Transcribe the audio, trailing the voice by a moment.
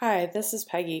Hi, this is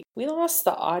Peggy. We lost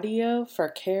the audio for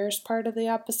Care's part of the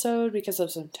episode because of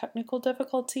some technical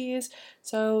difficulties,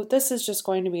 so this is just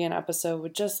going to be an episode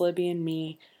with just Libby and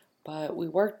me, but we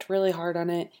worked really hard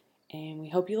on it, and we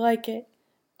hope you like it.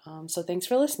 So thanks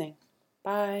for listening.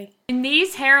 Bye. In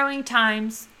these harrowing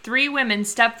times, 3 women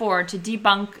step forward to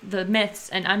debunk the myths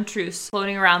and untruths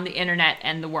floating around the internet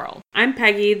and the world. I'm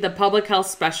Peggy, the public health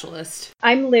specialist.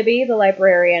 I'm Libby, the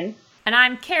librarian. And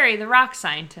I'm Carrie, the rock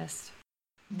scientist.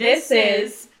 This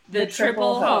is The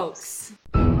Triple Hoax.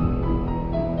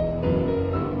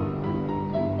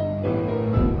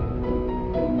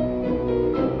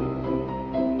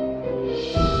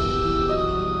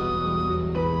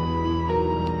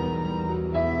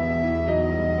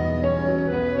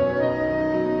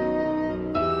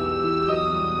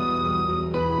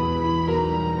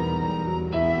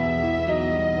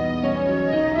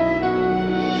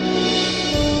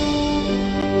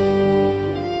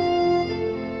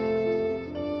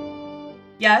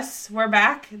 Yes, we're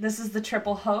back. This is The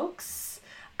Triple Hoax.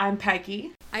 I'm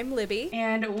Peggy. I'm Libby.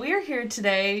 And we're here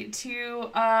today to,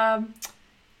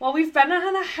 we've been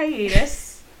on a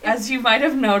hiatus, as you might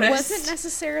have noticed. It wasn't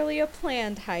necessarily a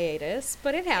planned hiatus,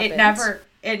 but it happened.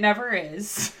 It never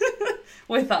is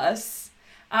with us.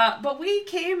 But we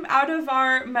came out of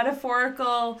our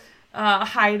metaphorical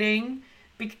hiding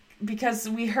because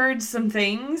we heard some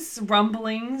things,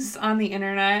 rumblings on the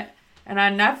internet and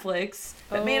on Netflix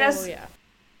that made us...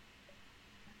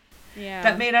 Yeah.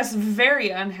 That made us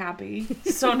very unhappy.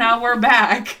 So now we're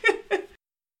back.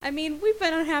 I mean, we've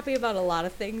been unhappy about a lot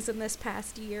of things in this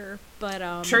past year,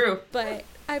 but True. But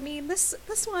I mean, this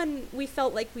one we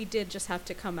felt like we did just have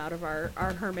to come out of our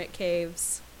hermit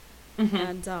caves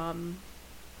and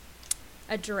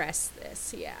address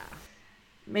this. Yeah.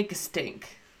 Make a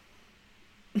stink.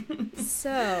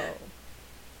 So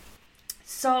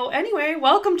anyway,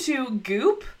 welcome to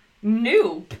Goop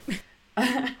Noop.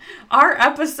 Our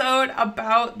episode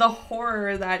about the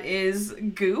horror that is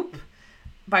Goop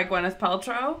by Gwyneth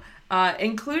Paltrow,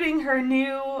 including her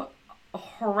new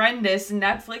horrendous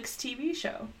Netflix TV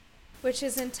show. Which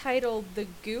is entitled The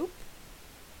Goop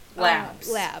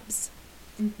Labs.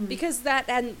 Mm-hmm. Because that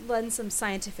lends some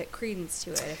scientific credence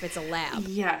to it if it's a lab.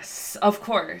 Yes, of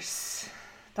course.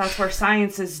 That's where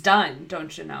science is done,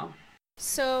 don't you know?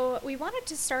 So we wanted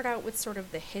to start out with sort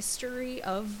of the history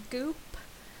of Goop.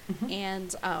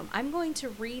 And I'm going to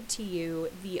read to you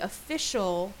the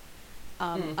official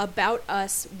About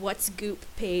Us What's Goop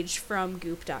page from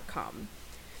goop.com.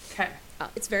 Okay.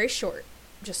 It's very short,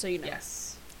 just so you know.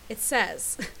 Yes. It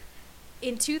says,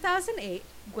 in 2008,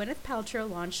 Gwyneth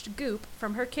Paltrow launched Goop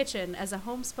from her kitchen as a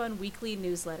homespun weekly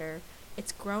newsletter.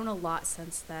 It's grown a lot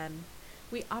since then.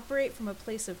 We operate from a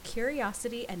place of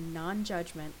curiosity and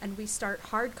non-judgment, and we start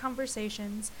hard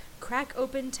conversations, crack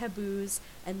open taboos,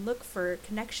 and look for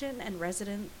connection and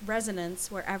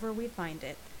resonance wherever we find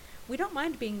it. We don't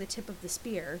mind being the tip of the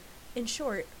spear. In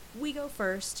short, we go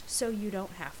first, so you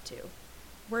don't have to.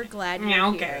 We're glad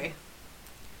you're here.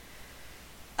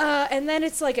 And then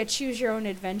it's like a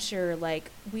choose-your-own-adventure,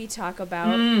 like, we talk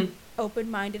about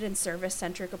open-minded and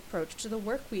service-centric approach to the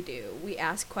work we do. We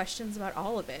ask questions about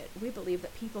all of it. We believe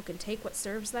that people can take what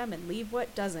serves them and leave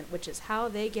what doesn't, which is how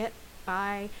they get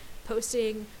by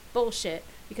posting bullshit,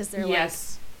 because they're like,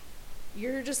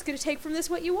 you're just going to take from this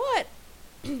what you want.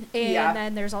 And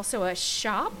then there's also a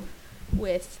shop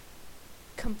with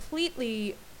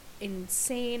completely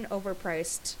insane,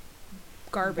 overpriced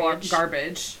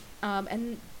garbage.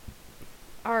 And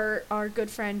our good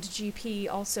friend GP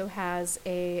also has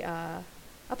a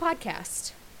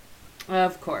podcast.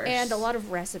 Of course. And a lot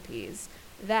of recipes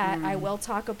that I will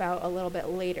talk about a little bit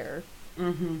later.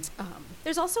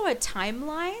 There's also a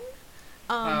timeline.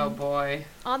 Oh boy.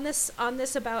 On this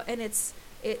about, and it's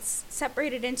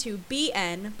separated into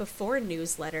BN before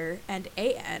newsletter and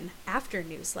AN after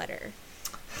newsletter.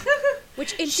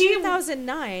 Which in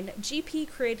 2009, GP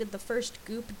created the first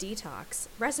Goop detox.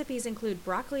 Recipes include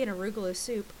broccoli and arugula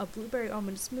soup, a blueberry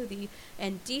almond smoothie,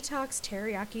 and detox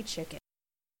teriyaki chicken.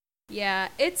 Yeah,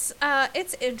 it's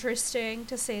interesting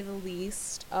to say the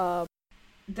least.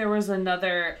 There was an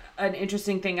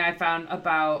interesting thing I found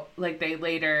about, like, they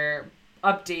later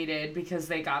updated because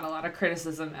they got a lot of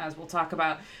criticism, as we'll talk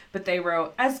about, but they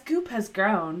wrote, as Goop has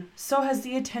grown, so has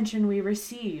the attention we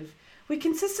receive. We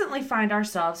consistently find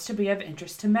ourselves to be of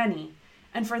interest to many,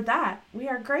 and for that, we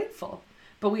are grateful.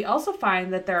 But we also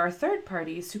find that there are third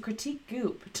parties who critique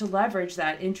Goop to leverage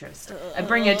that interest and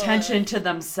bring attention to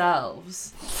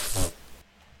themselves.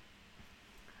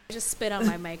 I just spit on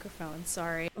my microphone,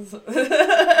 sorry.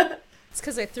 It's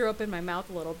because I threw up in my mouth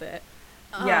a little bit.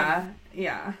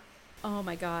 Yeah. Oh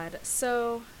my god.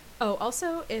 So, Oh,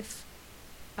 also, if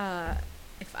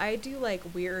I do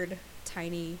like weird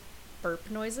tiny burp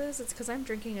noises, it's because I'm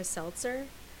drinking a seltzer.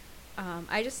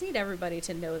 I just need everybody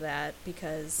to know that,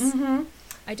 because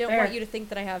I don't want you to think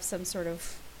that I have some sort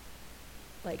of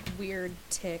like weird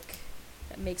tick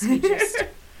that makes me just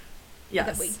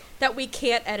Yes. that we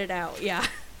can't edit out. Yeah.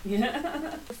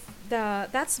 Yeah.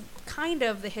 That's kind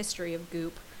of the history of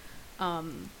Goop.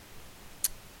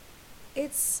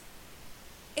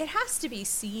 It has to be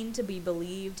seen to be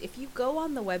believed. If you go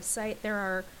on the website, there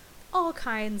are all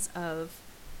kinds of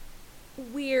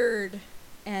weird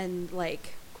and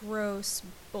like gross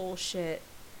bullshit.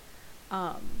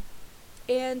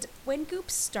 And when Goop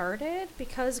started,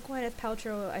 because Gwyneth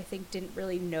Paltrow, I think, didn't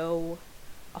really know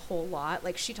a whole lot.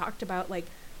 Like, she talked about like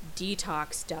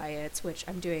detox diets, which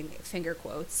I'm doing finger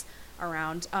quotes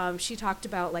around. She talked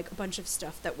about like a bunch of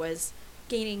stuff that was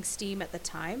gaining steam at the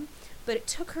time, but it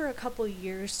took her a couple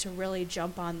years to really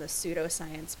jump on the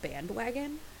pseudoscience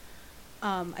bandwagon.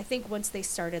 I think once they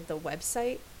started the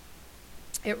website,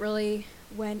 it really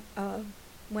went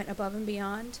above and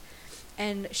beyond,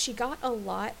 and she got a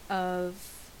lot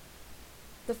of.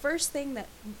 The first thing that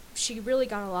she really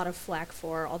got a lot of flack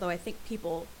for, although I think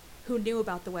people who knew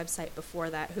about the website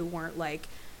before that, who weren't like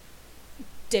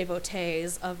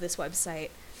devotees of this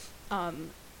website,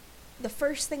 the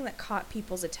first thing that caught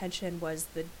people's attention was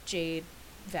the jade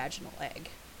vaginal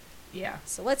egg. Yeah.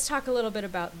 So let's talk a little bit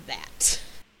about that.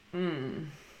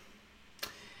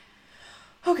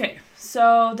 Okay,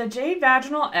 so the jade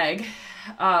vaginal egg,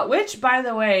 which, by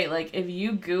the way, like, if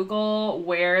you Google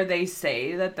where they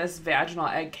say that this vaginal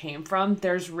egg came from,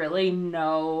 there's really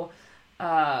no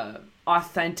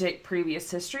authentic previous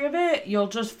history of it. You'll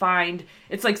just find,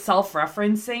 it's like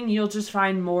self-referencing, you'll just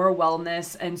find more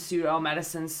wellness and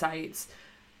pseudo-medicine sites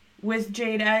with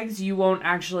jade eggs. You won't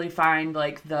actually find,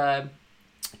 like, the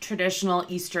traditional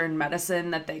Eastern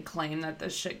medicine that they claim that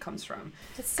this shit comes from.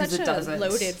 It's such a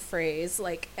loaded phrase.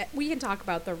 Like, we can talk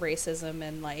about the racism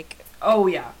and like, oh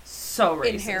yeah, so racist,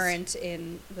 inherent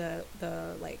in the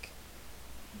like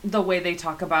the way they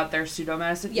talk about their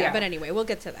pseudomedicine. Yeah, but anyway, we'll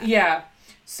get to that. Yeah.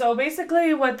 So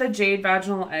basically what the jade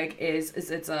vaginal egg is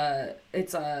it's a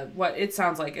what it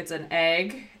sounds like, it's an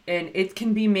egg, and it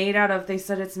can be made out of, they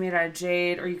said it's made out of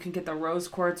jade, or you can get the rose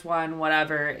quartz one,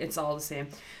 whatever, it's all the same.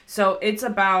 So it's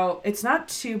not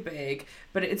too big,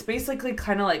 but it's basically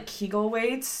kind of like Kegel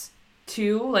weights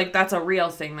too. Like, that's a real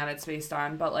thing that it's based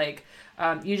on, but like,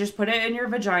 you just put it in your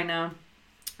vagina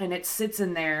and it sits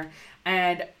in there,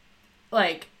 and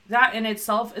like, that in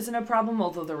itself isn't a problem,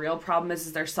 although the real problem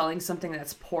is they're selling something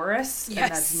that's porous, and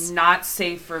that's not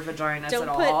safe for vaginas at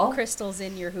all. Don't put crystals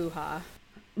in your hoo-ha.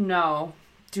 No,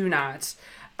 do not.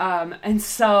 And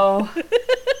so...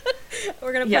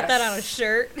 We're going to put that on a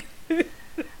shirt.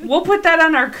 We'll put that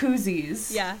on our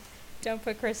koozies. Yeah. Don't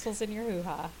put crystals in your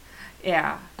hoo-ha.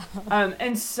 Yeah.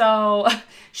 And so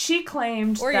she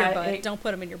claimed or that... your butt. Don't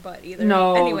put them in your butt either.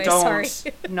 No, anyway, don't.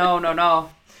 Sorry. No.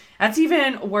 That's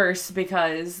even worse,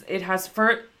 because it has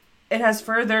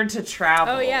further to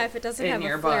travel. Oh yeah, if it doesn't have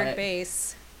a flared butt.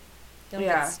 Base, don't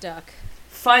get stuck.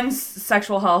 Fun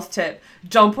sexual health tip: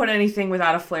 don't put anything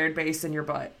without a flared base in your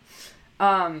butt.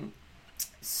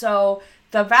 So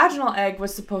the vaginal egg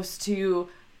was supposed to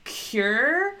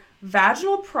cure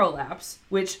vaginal prolapse,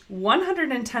 which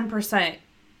 110%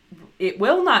 it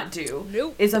will not do.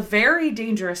 Nope. Is a very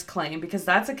dangerous claim, because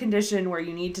that's a condition where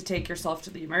you need to take yourself to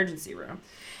the emergency room.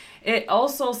 It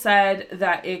also said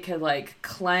that it could, like,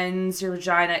 cleanse your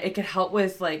vagina. It could help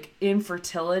with, like,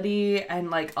 infertility and,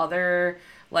 like, other,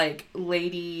 like,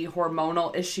 lady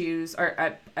hormonal issues.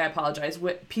 Or, I apologize,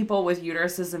 with people with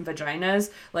uteruses and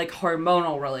vaginas, like,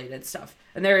 hormonal related stuff.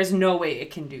 And there is no way it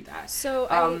can do that. So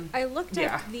I looked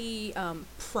at the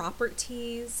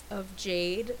properties of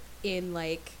jade in,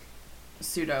 like...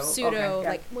 Pseudo, okay,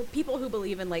 like, with people who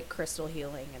believe in, like, crystal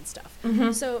healing and stuff.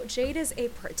 So jade is a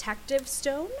protective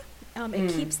stone.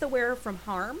 It keeps the wearer from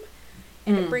harm,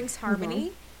 and it brings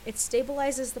harmony. It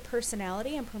stabilizes the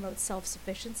personality and promotes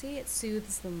self-sufficiency. It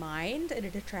soothes the mind, and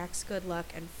it attracts good luck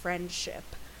and friendship.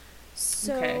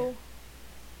 So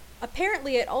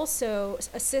apparently it also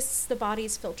assists the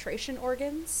body's filtration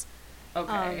organs.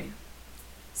 Okay.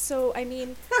 So, I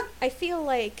mean, I feel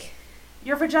like...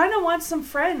 Your vagina wants some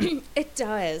friends. It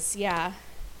does, yeah.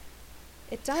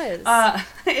 It does.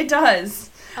 It does.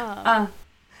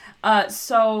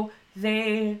 So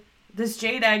this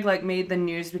jade egg, like, made the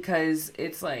news because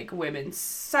it's, like, women's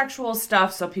sexual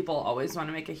stuff, so people always want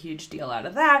to make a huge deal out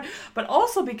of that, but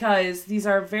also because these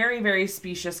are very, very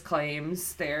specious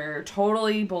claims. They're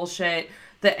totally bullshit.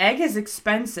 The egg is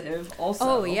expensive also.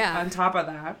 Oh, yeah. On top of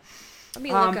that. Let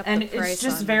me look up and the price it's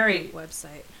just on very the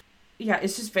website.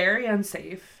 it's just very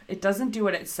unsafe. It doesn't do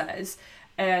what it says.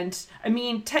 And I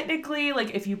mean, technically,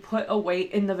 like, if you put a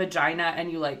weight in the vagina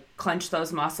and you, like, clench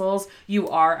those muscles, you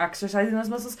are exercising those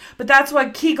muscles. But that's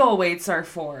what Kegel weights are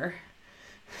for.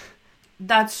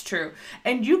 That's true.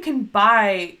 And you can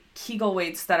buy Kegel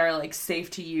weights that are, like, safe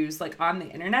to use, like, on the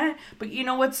internet. But you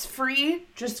know what's free?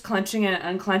 Just clenching and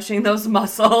unclenching those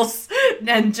muscles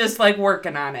and just, like,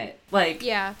 working on it. Like,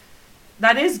 yeah.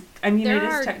 That is, I mean, There it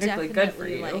is are technically good for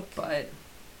definitely, you, like- but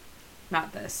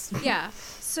not this. Yeah.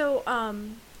 So,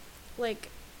 like,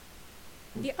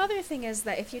 the other thing is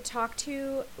that if you talk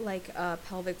to, like, a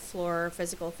pelvic floor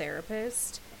physical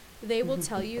therapist, they will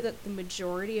tell you that the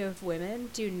majority of women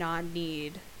do not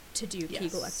need to do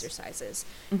Kegel exercises.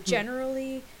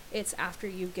 Generally, it's after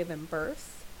you've given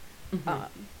birth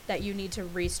that you need to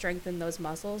re-strengthen those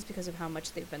muscles because of how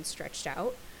much they've been stretched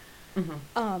out.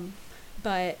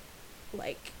 But,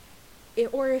 like,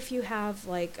 or if you have,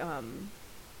 like,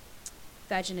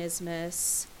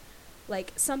 vaginismus,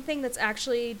 like something that's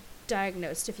actually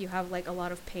diagnosed, if you have like a lot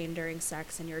of pain during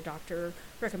sex and your doctor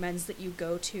recommends that you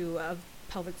go to a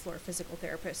pelvic floor physical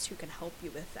therapist who can help you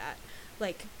with that.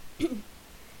 Like,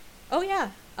 oh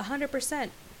yeah,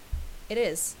 100%. It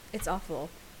is. It's awful.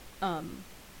 But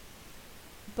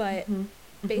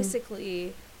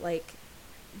basically, like,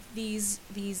 these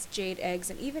jade eggs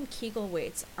and even Kegel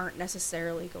weights aren't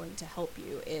necessarily going to help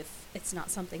you if it's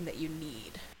not something that you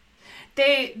need.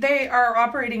 They are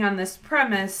operating on this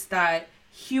premise that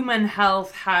human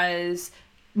health has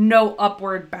no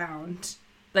upward bound.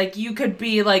 Like, you could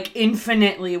be, like,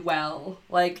 infinitely well.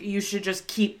 Like, you should just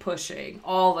keep pushing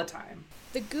all the time.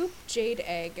 The Goop jade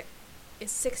egg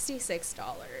is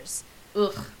 $66.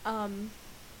 Ugh.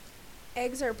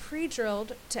 Eggs are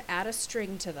pre-drilled to add a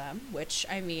string to them, which,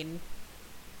 I mean...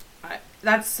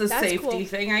 That's a safety cool.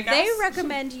 thing, I guess. They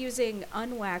recommend using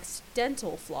unwaxed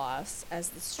dental floss as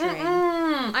the string.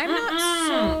 I'm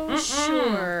not so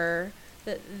sure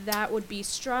that would be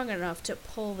strong enough to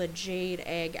pull the jade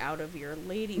egg out of your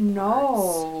lady parts.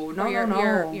 No.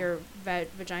 Your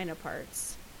vagina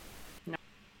parts. No.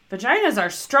 Vaginas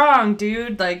are strong,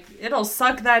 dude. Like, it'll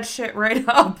suck that shit right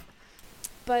up.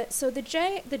 But, so the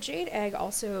jade egg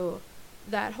also,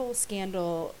 that whole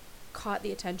scandal caught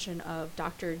the attention of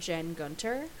Dr. Jen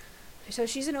Gunter. So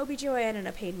she's an OBGYN and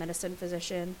a pain medicine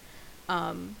physician.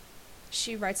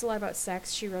 She writes a lot about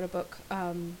sex. She wrote a book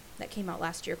that came out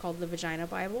last year called The Vagina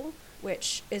Bible,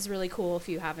 which is really cool if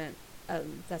you haven't.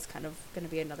 That's kind of going to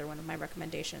be another one of my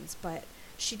recommendations. But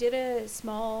she did a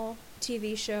small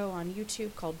TV show on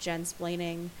YouTube called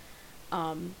Jensplaining.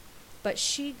 But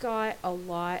she got a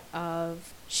lot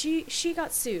of... She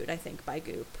got sued, I think, by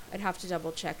Goop. I'd have to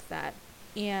double check that.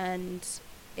 And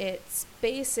it's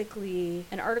basically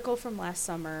an article from last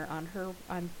summer on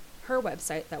her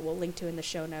website that we'll link to in the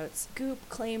show notes. Goop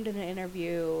claimed in an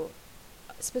interview,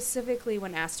 specifically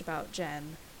when asked about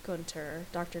Jen Gunter,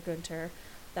 Dr. Gunter,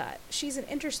 that she's an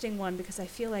interesting one because I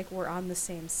feel like we're on the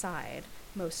same side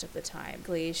most of the time.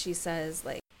 She says,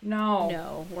 like,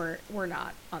 No, we're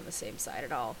not on the same side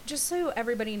at all. Just so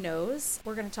everybody knows,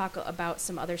 we're going to talk about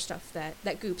some other stuff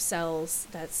that Goop sells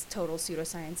that's total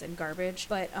pseudoscience and garbage.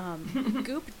 But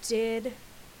Goop did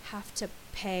have to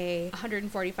pay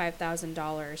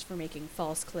 $145,000 for making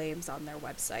false claims on their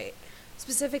website,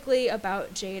 specifically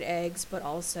about jade eggs, but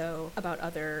also about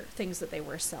other things that they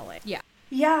were selling.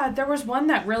 Yeah, there was one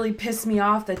that really pissed me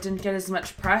off that didn't get as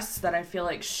much press that I feel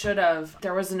like should have.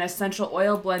 There was an essential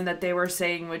oil blend that they were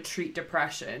saying would treat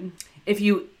depression. If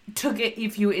you took it,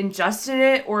 if you ingested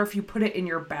it, or if you put it in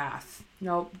your bath.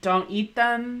 No, don't eat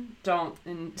them. Don't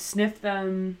sniff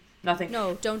them. Nothing.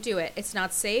 No, don't do it. It's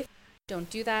not safe. Don't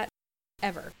do that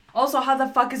ever. Also, how the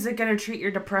fuck is it going to treat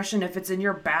your depression if it's in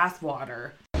your bath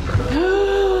water?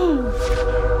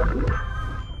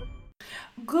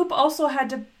 Goop also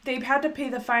they've had to pay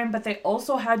the fine, but they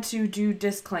also had to do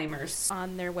disclaimers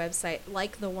on their website,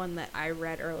 like the one that I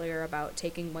read earlier about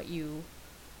taking what you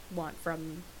want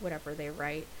from whatever they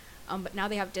write. But now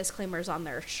they have disclaimers on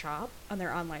their shop, on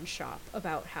their online shop,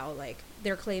 about how, like,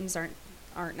 their claims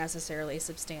aren't necessarily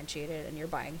substantiated and you're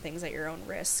buying things at your own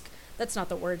risk. That's not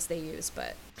the words they use,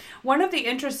 but... One of the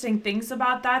interesting things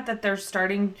about that they're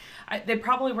starting... They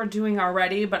probably were doing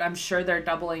already, but I'm sure they're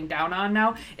doubling down on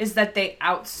now, is that they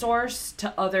outsource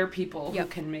to other people who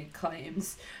can make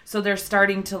claims. So they're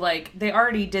starting to, like... They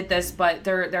already did this, but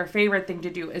their favorite thing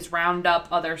to do is round up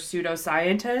other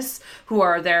pseudoscientists who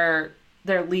are their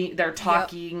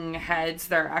talking heads,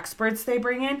 their experts they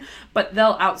bring in, but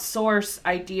they'll outsource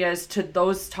ideas to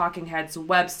those talking heads'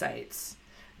 websites.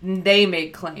 They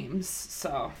make claims,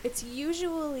 so... It's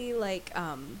usually, like,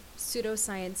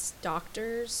 pseudoscience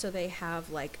doctors, so they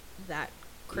have, like, that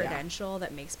credential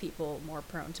that makes people more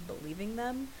prone to believing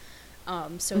them.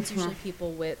 So it's usually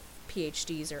people with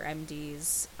PhDs or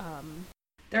MDs.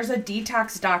 There's a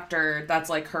detox doctor that's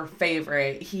like her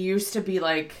favorite. He used to be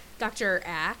like Dr.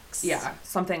 Axe. Yeah,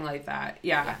 something like that.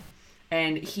 Yeah.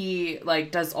 And he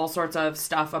like does all sorts of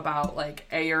stuff about like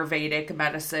Ayurvedic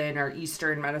medicine or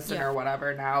Eastern medicine or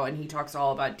whatever now, and he talks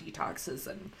all about detoxes,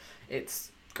 and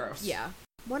it's gross. Yeah.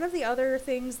 One of the other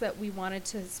things that we wanted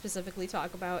to specifically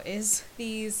talk about is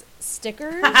these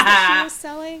stickers that she was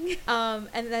selling.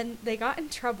 And then they got in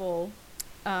trouble.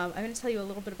 I'm going to tell you a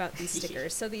little bit about these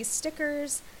stickers. So these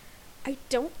stickers, I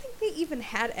don't think they even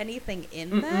had anything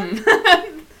in them,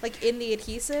 like in the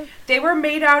adhesive. They were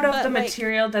made out of the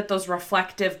material that those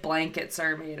reflective blankets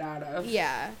are made out of.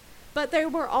 Yeah. But they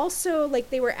were also, like,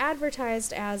 they were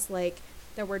advertised as, like,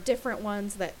 there were different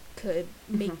ones that could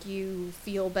make you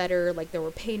feel better. Like, there were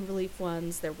pain relief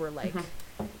ones. There were, like,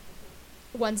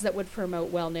 ones that would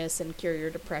promote wellness and cure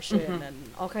your depression and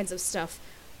all kinds of stuff.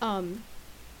 Ones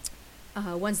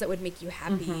that would make you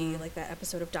happy, like that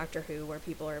episode of Doctor Who where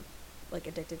people are, like,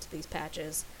 addicted to these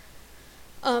patches.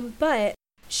 But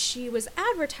she was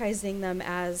advertising them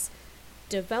as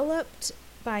developed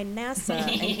by NASA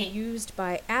and used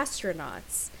by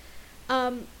astronauts.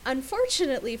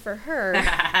 Unfortunately for her,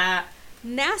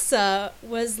 NASA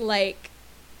was like,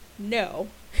 no,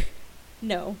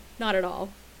 not at all.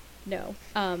 No.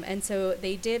 And so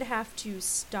they did have to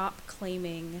stop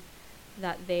claiming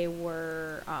that they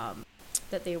were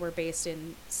based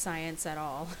in science at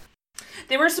all.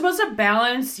 They were supposed to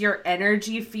balance your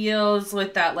energy fields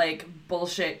with that, like,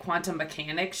 bullshit quantum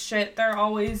mechanics shit they're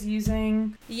always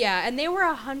using. Yeah, and they were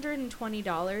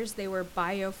 $120. They were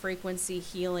biofrequency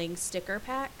healing sticker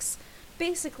packs.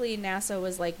 Basically, NASA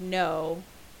was like, no,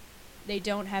 they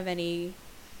don't have anything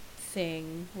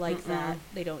like that.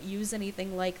 They don't use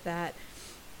anything like that.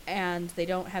 And they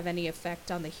don't have any effect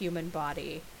on the human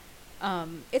body.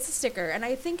 It's a sticker, and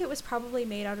I think it was probably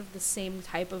made out of the same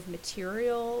type of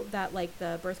material that, like,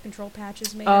 the birth control patch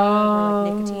is made out of, or,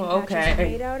 like, nicotine patches are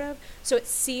made out of. So it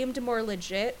seemed more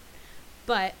legit,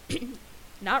 but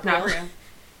not real.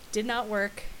 Did not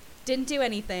work. Didn't do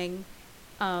anything.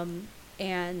 And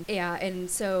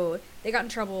so they got in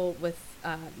trouble with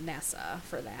NASA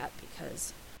for that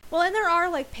because... Well, and there are,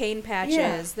 like, pain patches.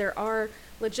 Yeah. There are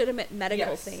legitimate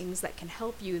medical things that can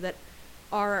help you that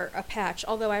are a patch,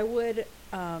 although I would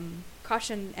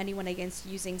caution anyone against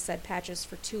using said patches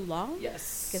for too long.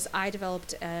 Yes. Because I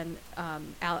developed an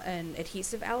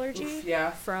adhesive allergy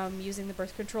from using the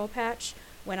birth control patch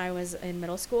when I was in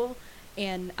middle school,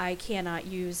 and I cannot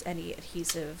use any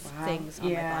adhesive things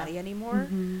on my body anymore.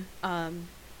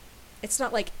 It's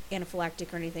not like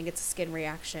anaphylactic or anything, it's a skin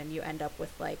reaction. You end up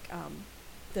with, like,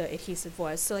 the adhesive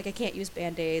was. So, like, I can't use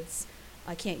Band-Aids,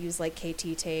 I can't use, like,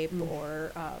 KT tape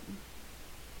or...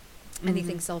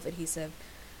 anything self-adhesive.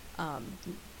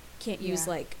 Can't use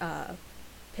like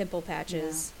pimple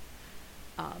patches.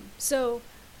 So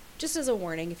just as a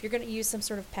warning, if you're going to use some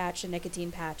sort of patch, a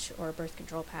nicotine patch or a birth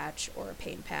control patch or a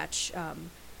pain patch,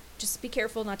 just be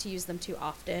careful not to use them too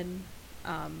often.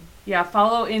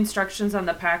 Follow instructions on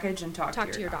the package and talk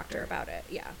to your doctor about it.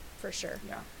 Yeah, for sure.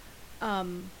 Yeah.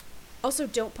 Also,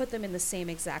 don't put them in the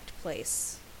same exact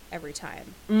place every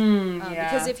time.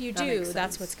 Because if you do,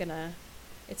 that's what's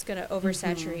it's going to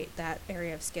oversaturate that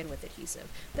area of skin with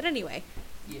adhesive. But anyway,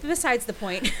 besides the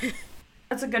point.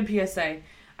 That's a good PSA.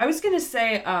 I was going to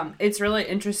say, it's really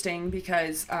interesting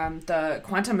because the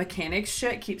quantum mechanics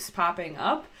shit keeps popping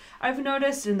up. I've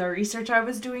noticed in the research I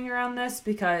was doing around this,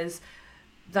 because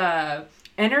the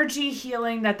energy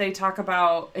healing that they talk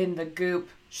about in the Goop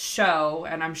show,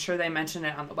 and I'm sure they mention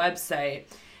it on the website,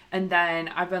 and then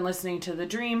I've been listening to the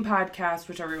Dream podcast,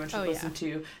 which everyone should listen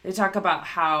to. They talk about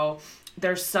how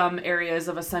there's some areas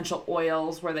of essential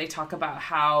oils where they talk about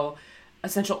how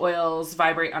essential oils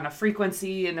vibrate on a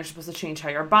frequency and they're supposed to change how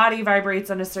your body vibrates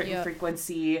on a certain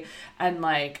frequency. And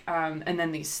like, and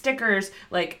then these stickers,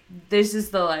 like, this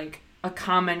is the, like, a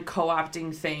common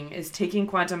co-opting thing is taking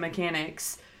quantum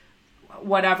mechanics,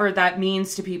 whatever that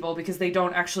means to people, because they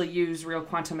don't actually use real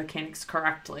quantum mechanics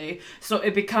correctly. So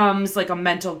it becomes like a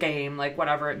mental game, like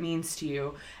whatever it means to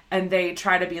you. And they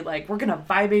try to be like, we're going to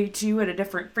vibrate you at a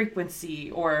different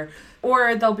frequency. Or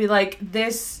they'll be like,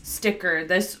 this sticker,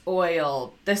 this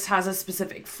oil, this has a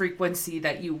specific frequency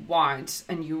that you want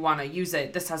and you want to use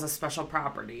it. This has a special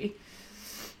property.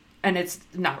 And it's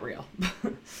not real.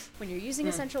 When you're using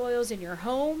essential oils in your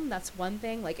home, that's one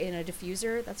thing. Like in a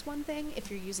diffuser, that's one thing. If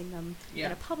you're using them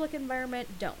in a public environment,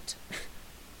 don't.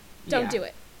 Don't do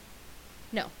it.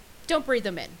 No. Don't breathe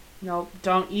them in. No,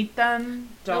 don't eat them.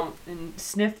 Don't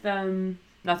sniff them.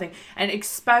 Nothing. And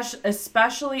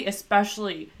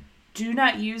especially, do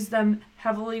not use them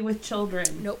heavily with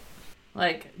children. Nope.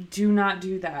 Like, do not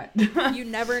do that. You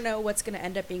never know what's going to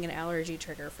end up being an allergy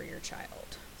trigger for your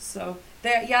child. So,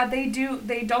 they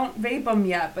don't vape them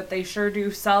yet, but they sure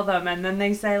do sell them. And then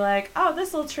they say, like, oh,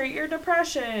 this will treat your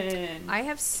depression. I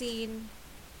have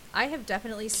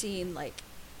definitely seen, like,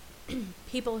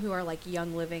 people who are, like,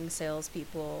 Young Living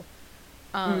salespeople,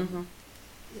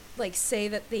 like, say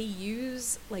that they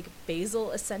use, like,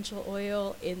 basil essential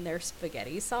oil in their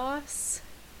spaghetti sauce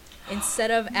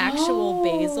instead of actual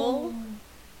basil.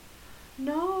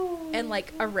 No. And,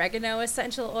 like, oregano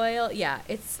essential oil. Yeah,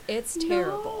 it's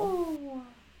terrible. No.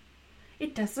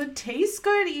 It doesn't taste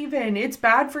good even. It's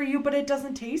bad for you, but it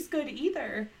doesn't taste good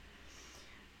either.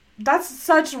 That's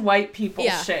such white people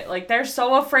shit. Like, they're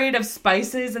so afraid of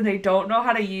spices and they don't know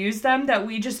how to use them that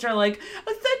we just are like,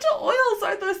 essential oils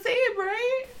are the same,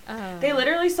 right? They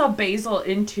literally sell basil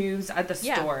in tubes at the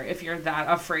store if you're that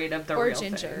afraid of the real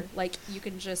thing. Or ginger. Like, you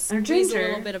can just squeeze a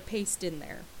little bit of paste in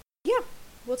there. Yeah.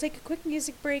 We'll take a quick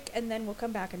music break and then we'll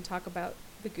come back and talk about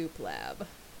the Goop Lab.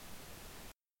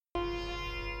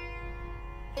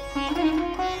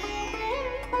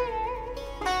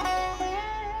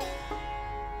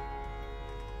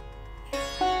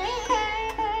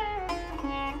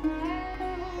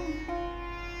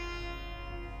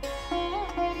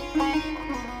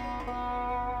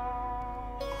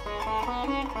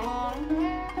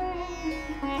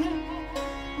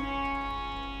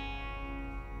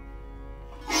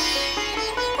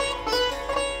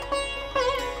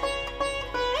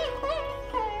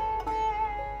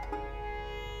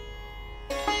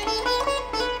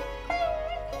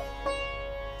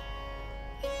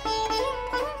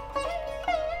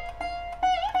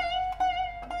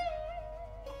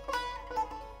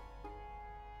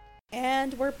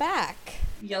 And we're back.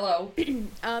 Yellow.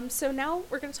 So now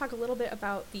we're going to talk a little bit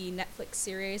about the Netflix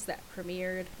series that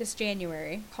premiered this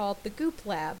January called The Goop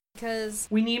Lab, because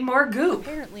we need more goop.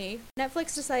 Apparently,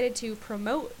 Netflix decided to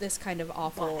promote this kind of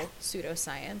awful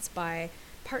pseudoscience by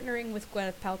partnering with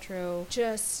Gwyneth Paltrow,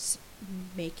 just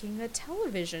making a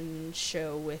television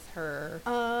show with her.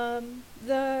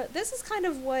 This is kind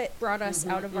of what brought us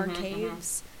out of our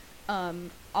caves.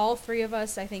 All three of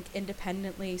us, I think,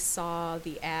 independently saw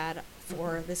the ad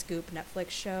for this Goop Netflix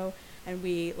show, and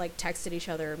we, like, texted each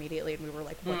other immediately, and we were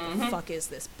like, what the fuck is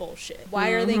this bullshit?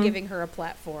 Why are they giving her a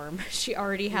platform? She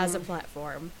already has a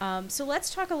platform. So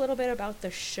let's talk a little bit about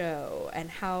the show and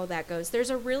how that goes. There's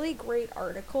a really great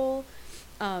article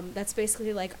that's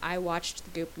basically like, I watched the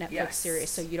Goop Netflix series,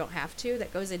 so you don't have to,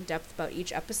 that goes in depth about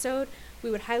each episode.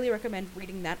 We would highly recommend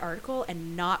reading that article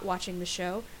and not watching the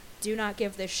show. Do not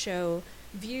give this show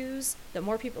views. The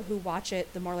more people who watch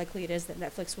it, the more likely it is that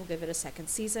Netflix will give it a second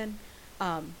season.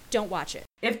 Don't watch it.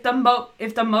 If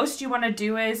the most you want to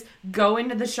do is go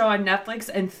into the show on Netflix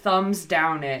and thumbs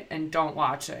down it and don't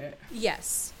watch it.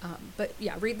 Yes. But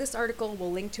yeah, read this article.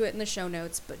 We'll link to it in the show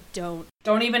notes, but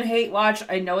don't even hate watch.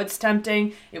 I know it's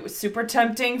tempting. It was super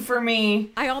tempting for me.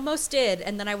 I almost did,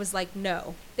 and then I was like,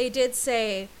 no. They did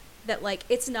say that, like,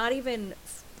 it's not even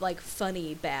like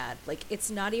funny bad. Like,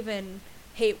 it's not even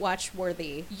hate watch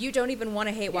worthy. You don't even want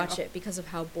to hate watch it because of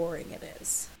how boring it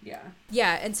is.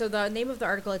 Yeah, and so the name of the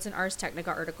article, it's an Ars Technica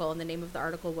article, and the name of the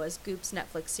article was Goop's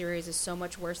Netflix series is so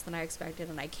much worse than I expected,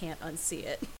 and I can't unsee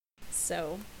it.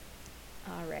 So,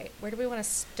 all right, where do we want to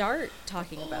start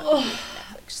talking about the Goop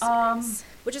Netflix series?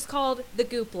 Which is called The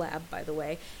Goop Lab, by the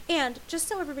way. And just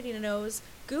so everybody knows,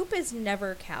 Goop is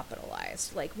never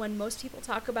capitalized. Like, when most people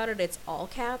talk about it, it's all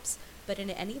caps, but in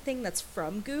anything that's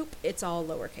from Goop, it's all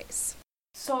lowercase.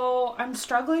 So, I'm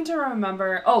struggling to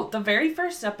remember. Oh, the very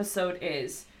first episode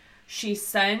is she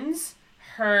sends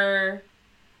her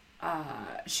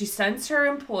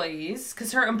employees,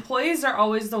 because her employees are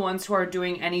always the ones who are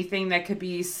doing anything that could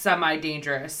be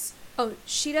semi-dangerous. Oh,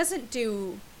 she doesn't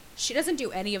do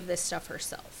any of this stuff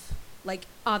herself, like,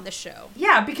 on the show.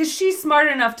 Yeah, because she's smart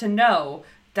enough to know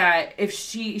that if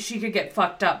she could get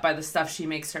fucked up by the stuff she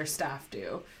makes her staff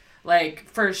do. Like,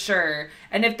 for sure.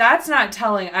 And if that's not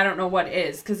telling, I don't know what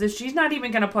is. Because if she's not even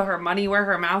going to put her money where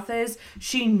her mouth is,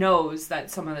 she knows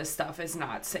that some of this stuff is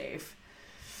not safe.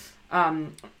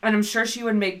 And I'm sure she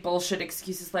would make bullshit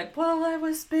excuses like, well, I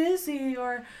was busy,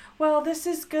 or, well, this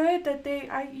is good that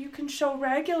you can show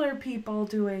regular people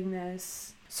doing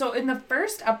this. So in the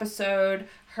first episode,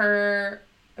 her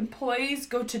employees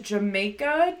go to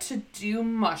Jamaica to do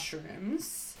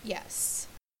mushrooms. Yes.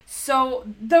 So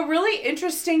the really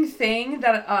interesting thing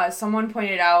that someone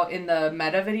pointed out in the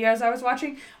meta videos I was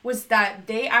watching was that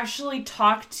they actually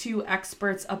talked to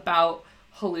experts about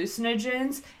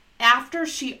hallucinogens, after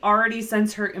she already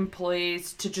sends her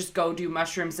employees to just go do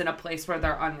mushrooms in a place where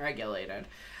they're unregulated.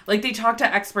 Like, they talk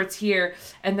to experts here,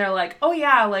 and they're like, oh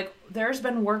yeah, like, there's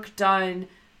been work done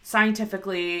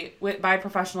scientifically by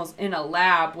professionals in a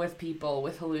lab with people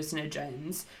with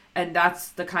hallucinogens, and that's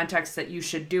the context that you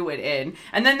should do it in.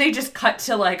 And then they just cut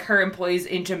to, like, her employees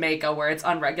in Jamaica where it's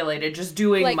unregulated, just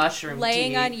doing like, mushroom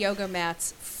laying tea. on yoga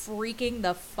mats, freaking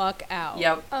the fuck out.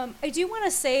 Yep. I do want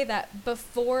to say that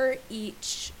before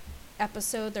each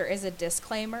episode there is a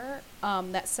disclaimer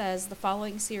that says the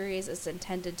following series is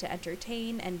intended to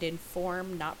entertain and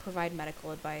inform, not provide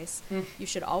medical advice. You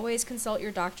should always consult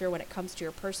your doctor when it comes to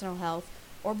your personal health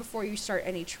or before you start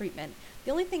any treatment.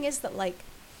 The only thing is that, like,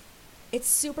 it's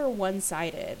super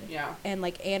one-sided and,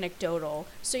 like, anecdotal,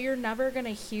 so you're never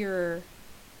gonna hear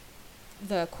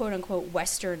the quote-unquote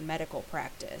Western medical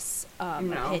practice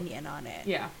opinion on it.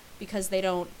 Yeah. Because they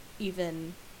don't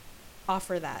even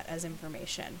offer that as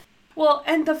information. Well,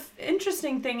 and the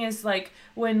interesting thing is, like,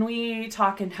 when we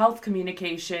talk in health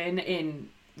communication, in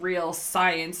real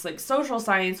science, like social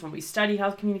science, when we study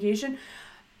health communication,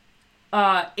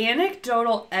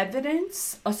 anecdotal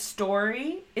evidence, a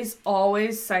story, is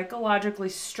always psychologically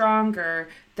stronger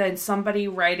than somebody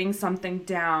writing something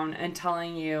down and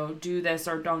telling you, do this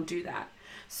or don't do that.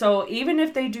 So even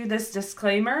if they do this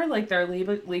disclaimer, like they're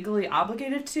legally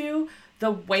obligated to,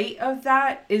 the weight of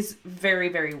that is very,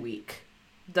 very weak.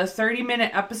 The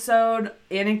 30-minute episode,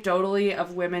 anecdotally,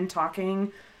 of women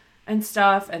talking and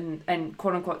stuff, and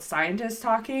quote-unquote scientists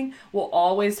talking, will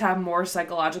always have more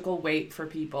psychological weight for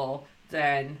people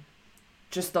than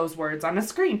just those words on a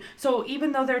screen. So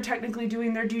even though they're technically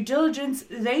doing their due diligence,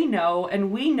 they know,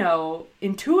 and we know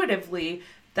intuitively,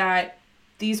 that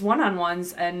these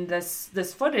one-on-ones and this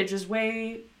footage is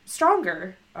way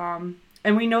stronger. And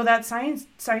we know that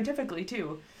scientifically,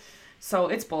 too. So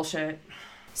it's bullshit.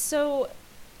 So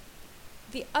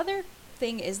the other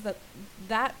thing is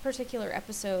that particular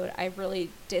episode, I really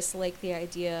dislike the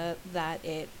idea that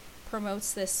it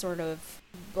promotes this sort of,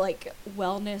 like,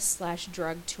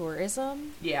 wellness/drug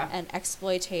tourism and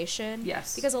exploitation.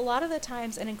 Yes. Because a lot of the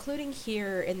times, and including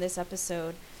here in this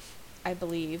episode, I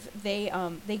believe, they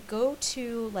go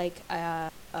to, like,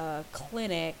 a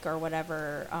clinic or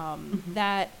whatever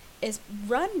that is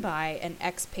run by an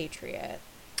expatriate.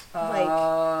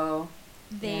 Oh.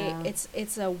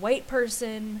 It's a white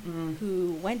person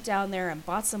who went down there and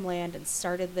bought some land and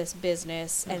started this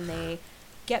business, and they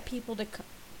get people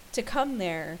to come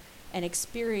there and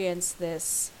experience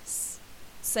this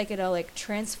psychedelic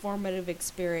transformative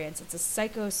experience. It's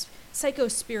a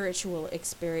psycho-spiritual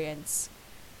experience.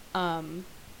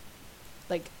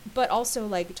 But also,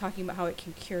 like, talking about how it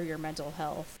can cure your mental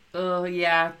health. Oh,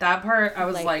 yeah. That part, I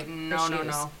was like,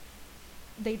 no.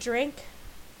 They drank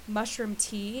mushroom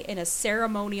tea in a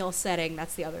ceremonial setting.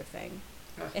 That's the other thing.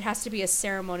 It has to be a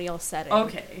ceremonial setting.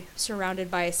 Okay. Surrounded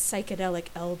by psychedelic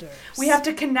elders. We have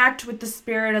to connect with the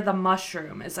spirit of the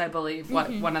mushroom, is I believe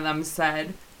what one of them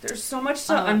said. There's so much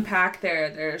to unpack there.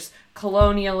 There's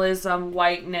colonialism,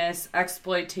 whiteness,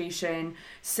 exploitation,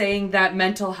 saying that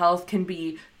mental health can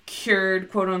be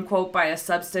cured, quote unquote, by a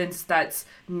substance that's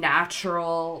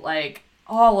natural. Like,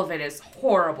 all of it is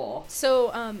horrible.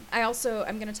 So, I'm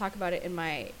going to talk about it in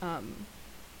my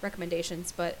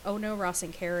recommendations, but Ono, Ross,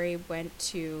 and Carrie went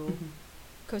to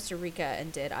Costa Rica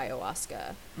and did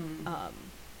ayahuasca.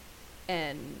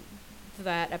 And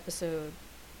that episode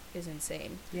is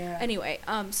insane. Yeah. Anyway,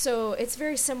 so it's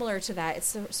very similar to that.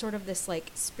 It's sort of this,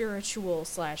 like, spiritual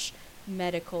 /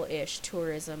 medical-ish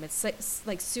tourism. It's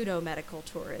like pseudo-medical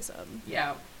tourism.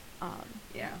 Yeah.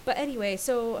 But anyway,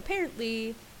 so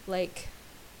apparently, like,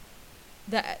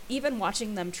 even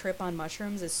watching them trip on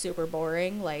mushrooms is super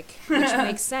boring, like, which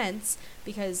makes sense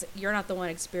because you're not the one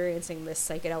experiencing this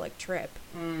psychedelic trip.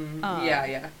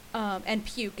 And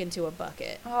puke into a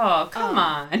bucket. Oh, come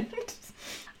on.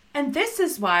 And this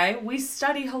is why we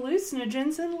study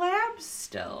hallucinogens in labs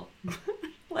still.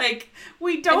 Like,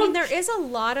 we don't... I mean, there is a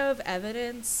lot of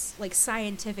evidence, like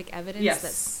scientific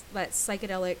evidence, that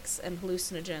psychedelics and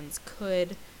hallucinogens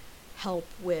could help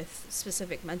with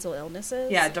specific mental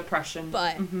illnesses. Yeah, depression.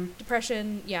 But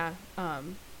depression,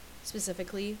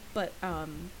 specifically. But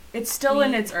it's still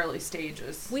in its early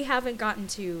stages. We haven't even gotten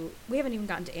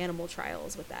to animal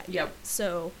trials with that yet.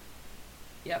 So,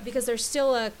 because there's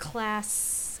still a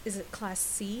class, is it class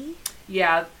C?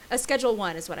 Yeah. A Schedule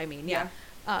 1 is what I mean. Yeah.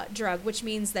 Drug, which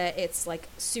means that it's, like,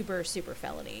 super, super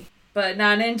felony. But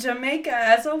not in Jamaica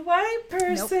as a white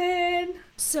person. Nope.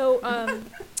 So,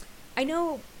 I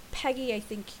know Peggy, I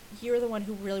think you're the one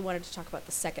who really wanted to talk about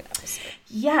the second episode.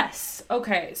 Yes.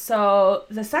 Okay, so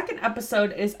the second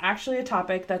episode is actually a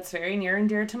topic that's very near and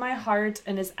dear to my heart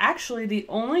and is actually the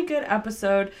only good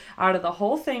episode out of the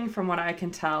whole thing from what I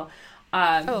can tell.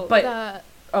 That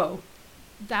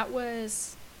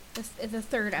was the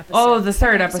third episode. Oh, the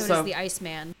third episode episode. is the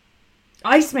Iceman.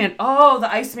 Iceman. Oh,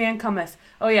 the Iceman cometh.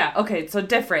 Oh, yeah. Okay, so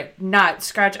different. Not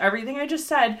scratch everything I just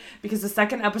said because the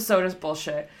second episode is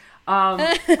bullshit.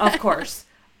 Of course.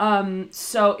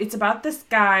 So it's about this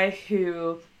guy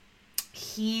who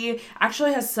he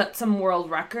actually has set some world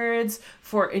records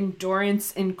for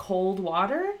endurance in cold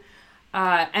water.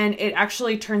 And it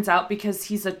actually turns out because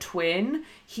he's a twin,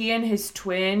 he and his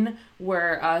twin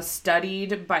were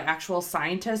studied by actual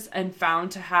scientists and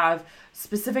found to have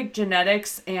specific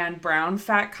genetics and brown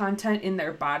fat content in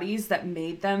their bodies that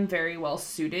made them very well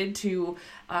suited to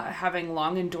having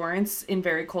long endurance in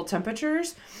very cold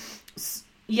temperatures.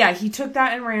 Yeah, he took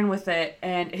that and ran with it,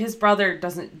 and his brother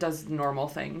does normal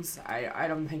things. I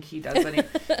don't think he does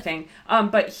anything.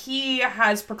 But he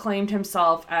has proclaimed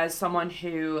himself as someone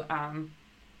who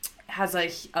has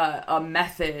a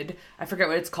method. I forget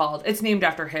what it's called. It's named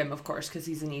after him, of course, because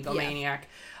he's an egomaniac.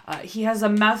 He has a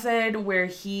method where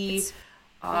he...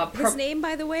 his name,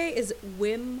 by the way, is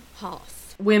Wim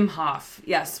Hof. Wim Hof.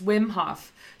 Yes, Wim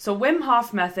Hof. So Wim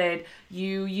Hof method,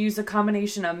 you use a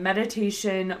combination of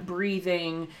meditation,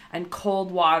 breathing, and cold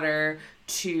water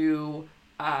to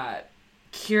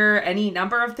cure any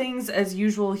number of things. As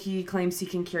usual, he claims he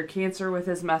can cure cancer with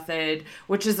his method,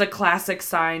 which is a classic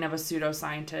sign of a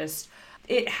pseudoscientist.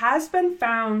 It has been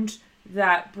found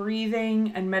that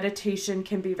breathing and meditation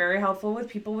can be very helpful with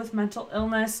people with mental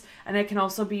illness, and it can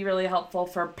also be really helpful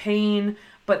for pain,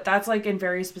 but that's like in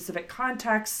very specific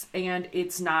contexts, and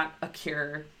it's not a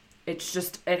cure. It's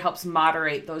just, it helps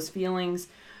moderate those feelings.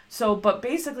 So, but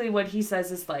basically what he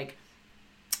says is like,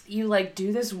 you like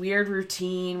do this weird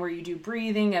routine where you do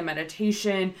breathing and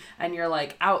meditation, and you're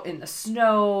like out in the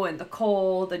snow and the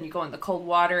cold, and you go in the cold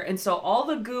water, and so all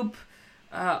the goop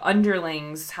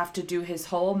underlings have to do his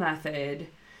whole method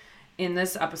in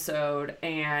this episode,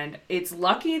 and it's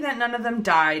lucky that none of them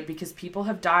died, because people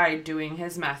have died doing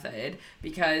his method,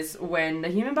 because when the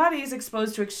human body is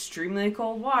exposed to extremely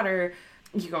cold water,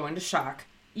 you go into shock.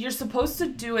 You're supposed to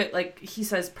do it, like he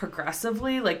says,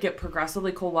 progressively, like get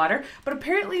progressively cold water, but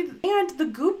apparently, and the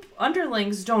goop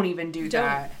underlings don't even do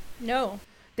that. No.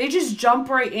 They just jump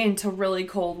right into really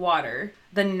cold water,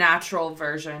 the natural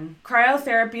version.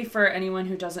 Cryotherapy, for anyone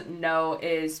who doesn't know,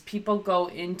 is people go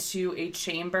into a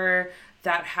chamber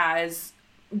that has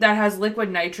liquid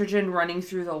nitrogen running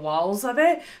through the walls of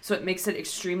it, so it makes it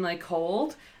extremely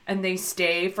cold, and they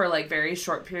stay for like very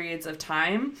short periods of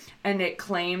time, and it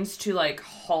claims to like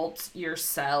halt your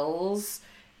cells.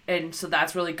 And so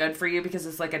that's really good for you because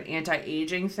it's like an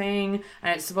anti-aging thing,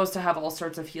 and it's supposed to have all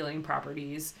sorts of healing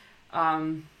properties.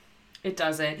 It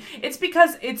doesn't. It's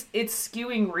because it's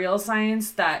skewing real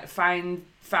science that found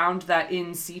that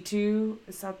in situ,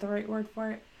 is that the right word for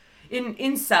it?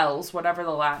 In cells, whatever the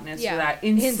Latin is for that.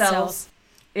 In cells.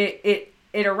 It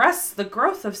arrests the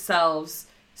growth of cells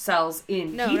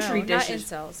in petri dishes. Not in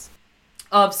cells.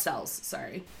 Of cells,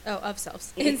 sorry. Oh, of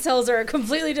cells. In cells are a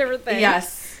completely different thing.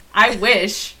 Yes. I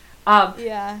wish.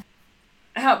 Yeah.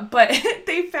 But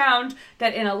they found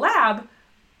that in a lab,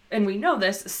 and we know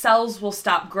this, cells will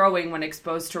stop growing when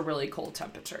exposed to really cold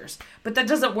temperatures. But that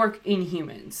doesn't work in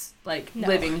humans,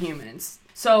 living humans.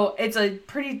 So it's a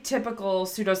pretty typical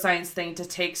pseudoscience thing to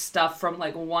take stuff from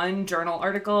like one journal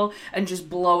article and just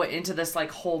blow it into this like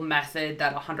whole method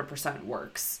that 100%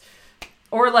 works.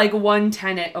 Or like one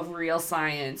tenet of real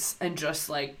science and just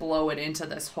like blow it into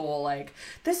this whole like,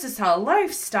 this is how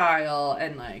lifestyle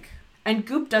and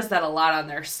Goop does that a lot on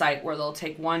their site, where they'll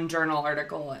take one journal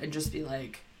article and just be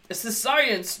like, this is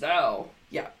science now.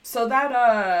 Yeah. So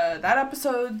that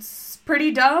episode's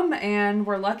pretty dumb, and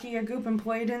we're lucky a Goop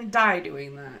employee didn't die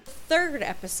doing that. Third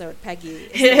episode, Peggy,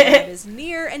 is the one that is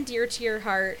near and dear to your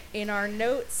heart. In our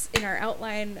notes, in our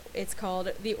outline, it's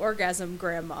called The Orgasm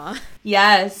Grandma.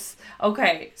 Yes.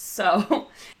 Okay. So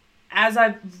as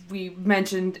we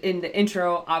mentioned in the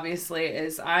intro, obviously,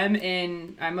 is I'm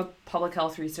a public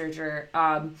health researcher,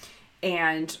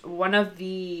 and one of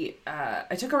the,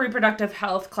 I took a reproductive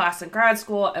health class in grad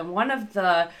school, and one of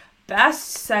the best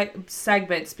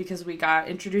segments, because we got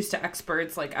introduced to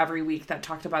experts like every week that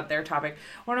talked about their topic.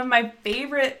 One of my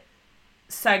favorite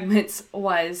segments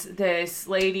was this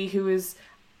lady who is,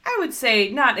 I would say,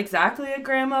 not exactly a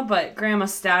grandma, but grandma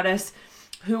status,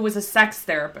 who was a sex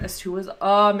therapist, who was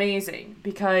amazing,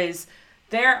 because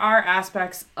there are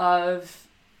aspects of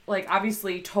like,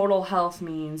 obviously total health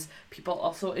means people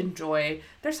also enjoy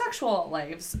their sexual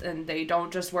lives, and they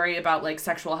don't just worry about like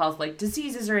sexual health, like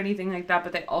diseases or anything like that,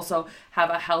 but they also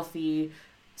have a healthy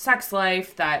sex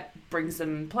life that brings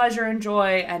them pleasure and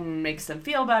joy and makes them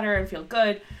feel better and feel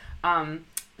good.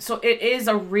 So it is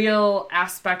a real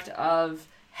aspect of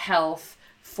health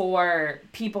for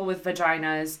people with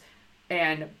vaginas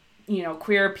and, you know,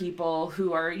 queer people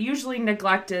who are usually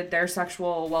neglected. Their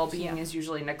sexual well-being is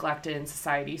usually neglected in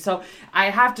society. So I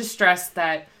have to stress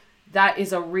that that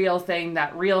is a real thing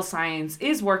that real science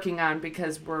is working on,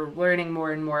 because we're learning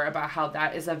more and more about how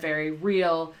that is a very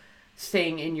real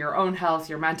thing in your own health,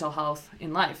 your mental health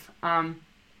in life.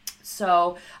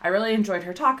 So I really enjoyed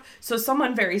her talk. So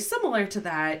someone very similar to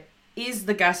that is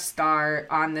the guest star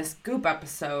on this Goop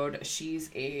episode. She's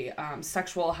a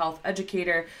sexual health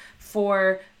educator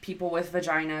for people with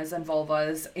vaginas and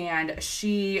vulvas, and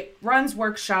she runs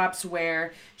workshops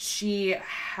where she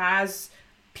has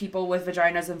people with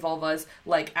vaginas and vulvas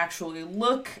like actually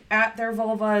look at their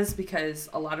vulvas, because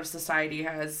a lot of society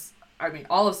has, I mean,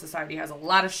 all of society has a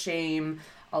lot of shame,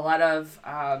 a lot of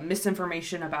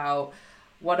misinformation about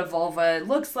what a vulva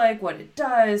looks like, what it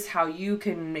does, how you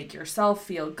can make yourself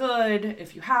feel good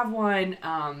if you have one.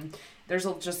 There's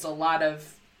just a lot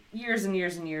of years and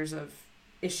years and years of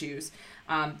issues.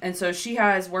 And so she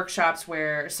has workshops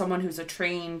where someone who's a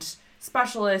trained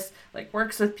specialist like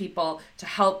works with people to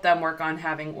help them work on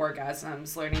having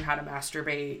orgasms, learning how to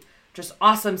masturbate, just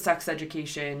awesome sex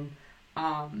education.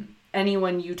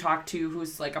 Anyone you talk to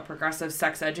who's like a progressive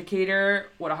sex educator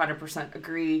would 100%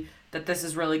 agree that this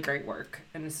is really great work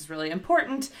and this is really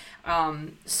important.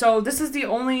 So this is the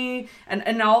only,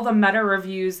 and all the meta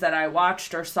reviews that I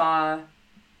watched or saw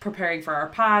preparing for our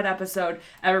pod episode,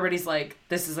 everybody's like,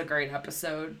 this is a great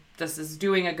episode. This is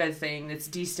doing a good thing. It's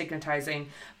destigmatizing,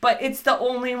 but it's the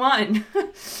only one,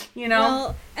 you know?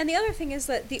 Well, and the other thing is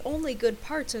that the only good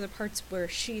parts are the parts where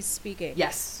she's speaking.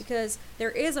 Yes. Because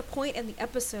there is a point in the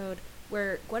episode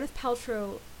where Gwyneth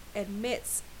Paltrow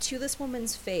admits to this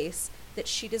woman's face that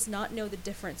she does not know the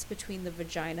difference between the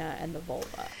vagina and the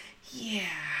vulva. Yeah.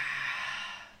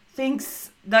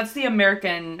 Thanks. That's the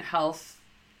American health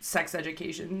sex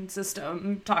education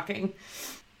system talking.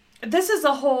 This is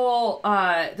a whole,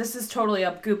 this is totally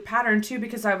a Goop pattern too,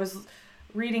 because I was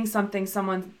reading something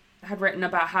someone had written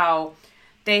about how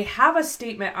they have a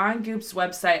statement on Goop's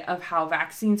website of how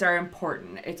vaccines are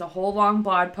important. It's a whole long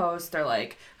blog post. They're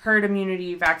like, herd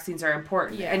immunity, vaccines are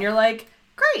important. Yeah. And you're like,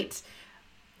 great.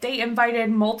 They invited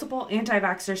multiple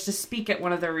anti-vaxxers to speak at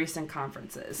one of their recent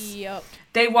conferences. Yep.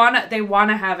 They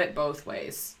wanna have it both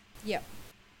ways. Yep.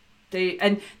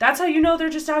 And that's how you know they're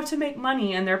just out to make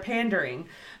money, and they're pandering,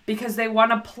 because they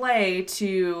want to play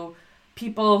to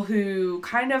people who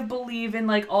kind of believe in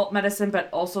like alt medicine but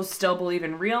also still believe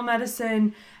in real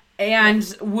medicine,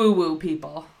 and woo-woo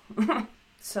people.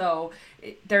 So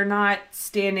they're not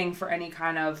standing for any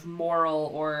kind of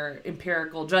moral or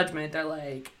empirical judgment. They're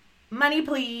like, money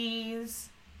please.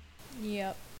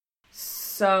 Yep.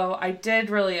 So I did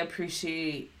really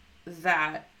appreciate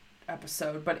that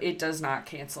episode, but it does not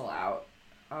cancel out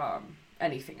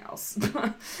anything else.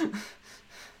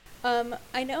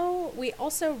 I know we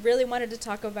also really wanted to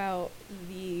talk about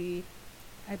the,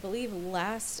 I believe,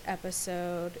 last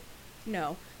episode,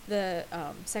 no, the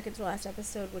second to last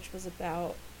episode, which was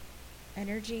about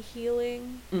energy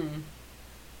healing.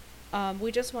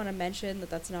 We just want to mention that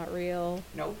that's not real.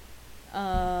 Nope.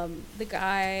 The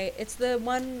guy, it's the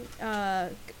one,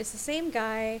 it's the same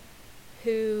guy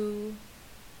who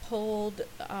pulled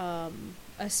a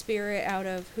spirit out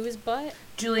of whose butt?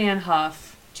 Julianne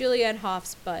Hough. Julianne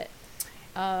Hough's butt.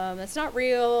 That's not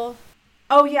real.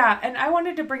 Oh yeah, and I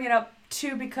wanted to bring it up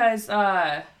too because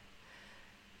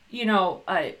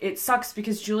it sucks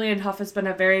because Julianne Hough has been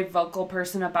a very vocal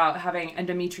person about having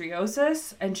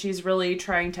endometriosis, and she's really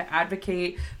trying to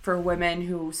advocate for women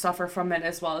who suffer from it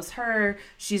as well as her.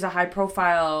 She's a high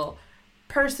profile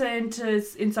person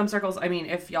in some circles. I mean,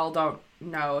 if y'all don't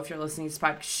know, if you're listening to this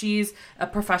podcast, she's a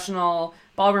professional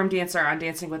ballroom dancer on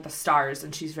Dancing with the Stars,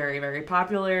 and she's very, very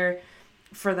popular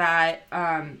for that.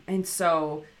 And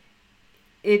so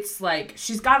it's like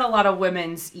she's got a lot of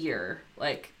women's ear.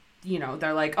 Like, you know,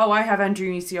 they're like, oh, I have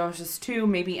endometriosis too.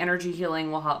 Maybe energy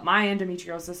healing will help my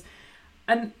endometriosis.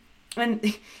 And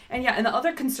yeah, and the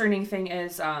other concerning thing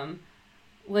is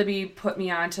Libby put me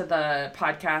onto the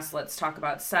podcast Let's Talk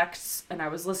About Sex, and I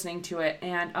was listening to it,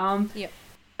 and yep.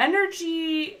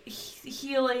 Energy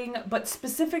healing, but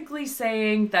specifically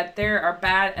saying that there are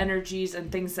bad energies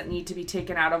and things that need to be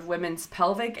taken out of women's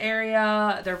pelvic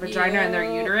area, their vagina and their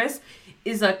uterus,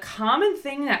 is a common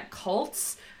thing that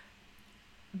cults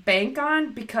bank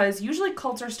on, because usually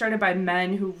cults are started by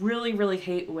men who really, really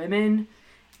hate women.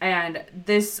 And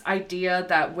this idea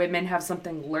that women have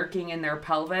something lurking in their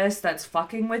pelvis that's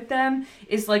fucking with them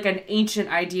is like an ancient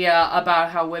idea about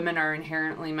how women are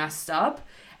inherently messed up.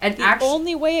 And The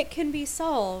only way it can be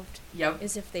solved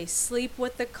is if they sleep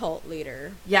with the cult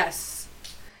leader. Yes.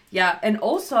 Yeah, and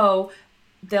also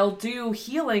they'll do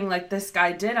healing like this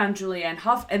guy did on Julianne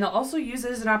Hough, and they'll also use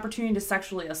it as an opportunity to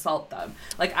sexually assault them.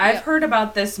 Like, I've heard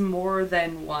about this more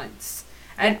than once.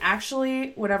 And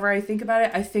actually, whenever I think about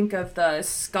it, I think of the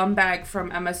scumbag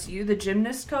from MSU, the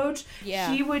gymnast coach.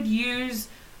 Yeah. He would use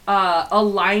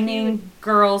aligning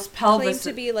girls' pelvis.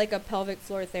 Claim to be like a pelvic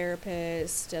floor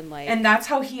therapist and like... And that's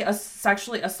how he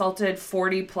sexually assaulted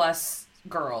 40-plus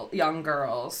young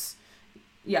girls.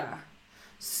 Yeah.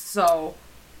 So,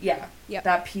 yeah. Yep.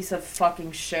 That piece of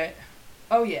fucking shit.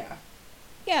 Oh, yeah.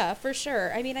 Yeah, for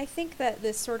sure. I mean, I think that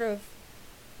this sort of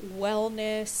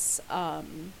wellness,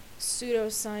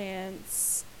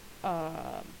 pseudoscience,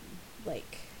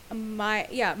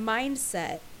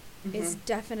 mindset is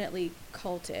definitely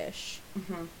cultish.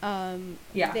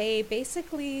 They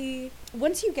basically,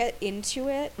 once you get into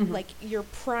it, like, you're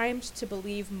primed to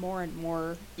believe more and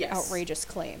more outrageous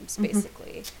claims,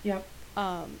 basically. Yep.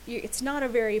 It's not a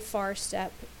very far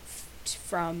step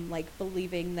from, like,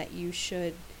 believing that you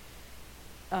should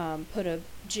put a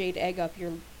jade egg up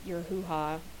your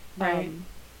hoo-ha. Right.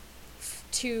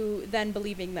 To then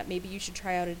believing that maybe you should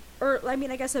try out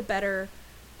I guess a better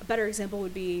example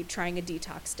would be trying a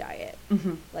detox diet.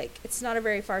 Like, it's not a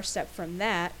very far step from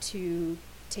that to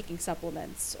taking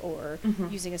supplements or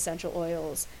using essential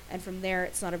oils, and from there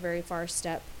it's not a very far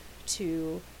step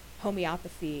to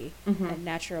homeopathy and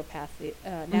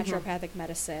naturopathic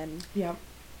medicine. Yep.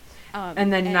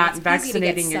 And then not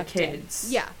vaccinating your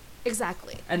kids. Yeah,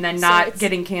 exactly. And then not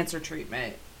getting cancer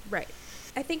treatment. Right.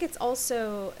 I think it's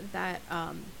also that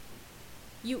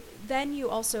you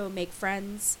also make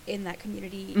friends in that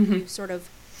community. You sort of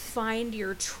find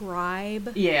your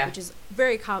tribe, which is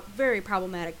very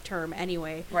problematic term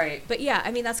anyway. Right. But yeah,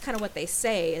 I mean, that's kind of what they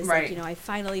say is like, I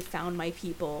finally found my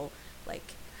people.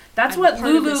 Like, that's what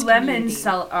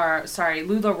LuLaRoe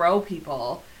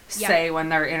people say when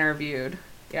they're interviewed.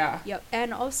 Yeah. Yep.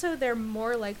 And also they're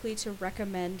more likely to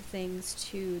recommend things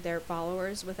to their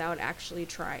followers without actually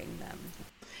trying them.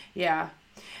 Yeah.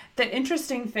 The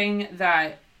interesting thing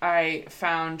that I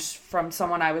found from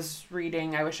someone I was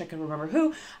reading, I wish I could remember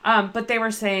who, but they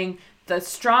were saying the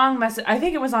strong message, I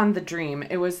think it was on The Dream,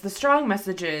 it was the strong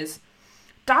message is,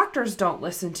 doctors don't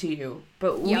listen to you,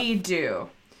 but we do.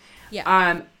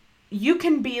 Yeah. You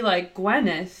can be like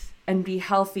Gwyneth and be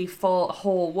healthy, full,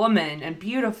 whole woman and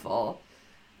beautiful.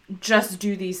 Just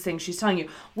do these things she's telling you,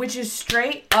 which is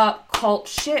straight up cult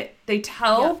shit. They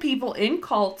tell people in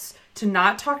cults to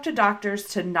not talk to doctors,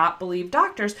 to not believe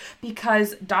doctors,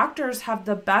 because doctors have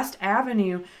the best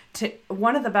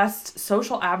one of the best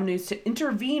social avenues to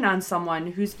intervene on someone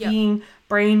who's being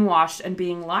brainwashed and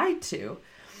being lied to.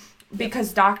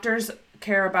 Because doctors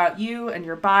care about you and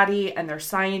your body, and they're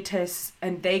scientists,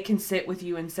 and they can sit with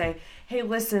you and say, hey,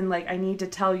 listen, like, I need to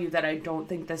tell you that I don't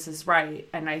think this is right,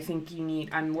 and I think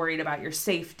I'm worried about your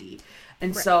safety.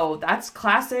 And so that's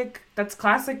classic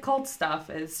cult stuff,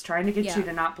 is trying to get you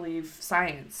to not believe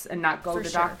science and not go to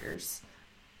doctors.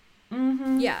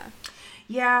 Yeah.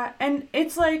 Yeah, and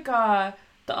it's like the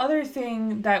other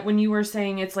thing that when you were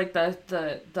saying it's like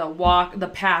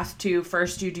the path to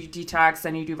first you do detox,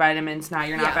 then you do vitamins, now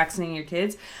you're not vaccinating your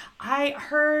kids. I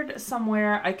heard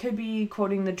somewhere, I could be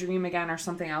quoting The Dream again or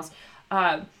something else,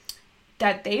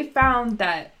 that they found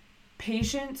that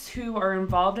patients who are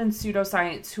involved in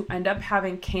pseudoscience who end up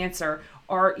having cancer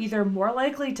are either more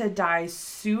likely to die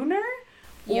sooner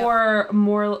or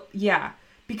more,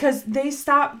 because they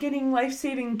stop getting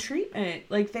life-saving treatment.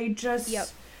 Like, they just,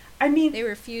 I mean... They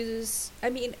refuse, I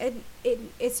mean,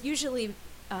 it's usually,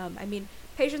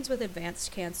 patients with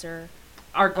advanced cancer...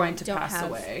 are going to pass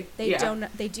away.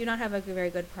 They do not have a very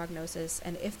good prognosis,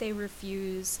 and if they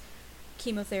refuse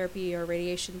chemotherapy or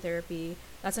radiation therapy,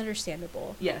 that's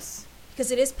understandable. Yes. Because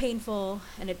it is painful,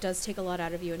 and it does take a lot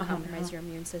out of you and compromise your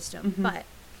immune system. But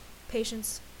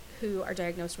patients who are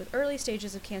diagnosed with early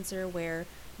stages of cancer, where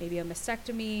maybe a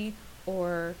mastectomy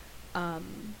or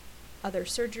other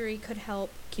surgery could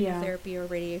help, chemotherapy or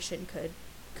radiation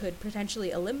could potentially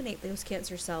eliminate those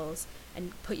cancer cells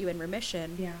and put you in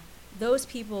remission. Yeah. Those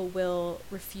people will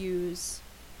refuse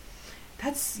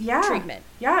treatment.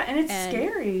 Yeah, and it's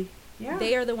scary. Yeah.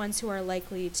 They are the ones who are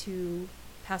likely to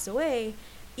pass away,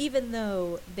 even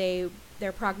though their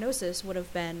prognosis would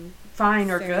have been fine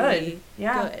or good.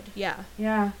 Yeah. Good. Yeah.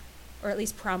 Yeah. Or at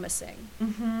least promising.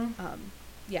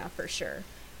 Yeah, for sure.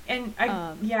 And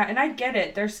I get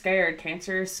it. They're scared.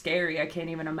 Cancer is scary. I can't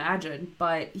even imagine.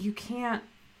 But you can't.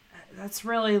 That's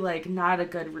really like not a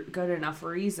good enough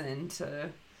reason to.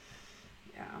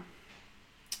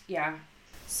 Yeah.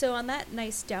 So on that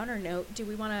nice downer note, do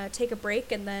we want to take a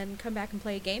break and then come back and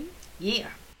play a game? Yeah.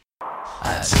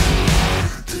 I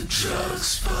take the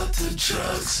drugs, but the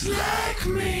drugs like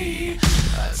me.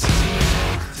 I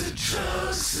take the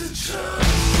drugs, the drugs.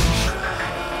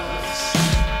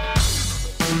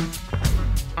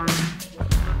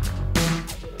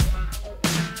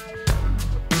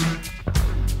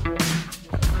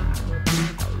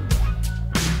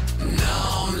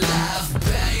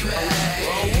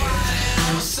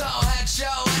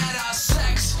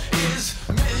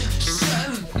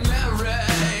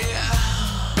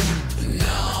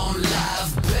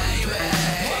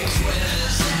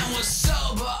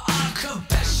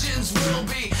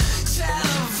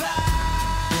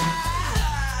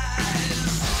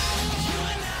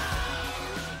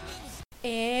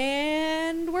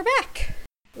 And we're back.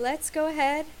 Let's go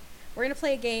ahead. We're going to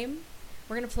play a game.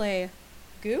 We're going to play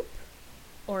Goop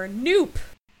or Noop,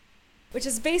 which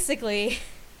is basically,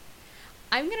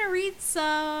 I'm going to read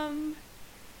some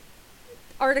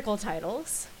article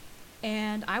titles,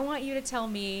 and I want you to tell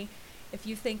me if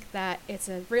you think that it's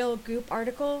a real Goop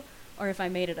article or if I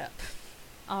made it up.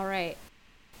 All right.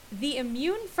 The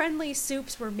immune-friendly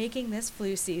soups we're making this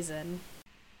flu season.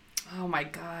 Oh my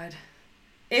god.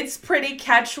 It's pretty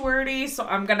catchwordy, so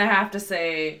I'm gonna have to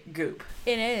say Goop.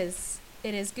 It is.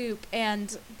 It is Goop.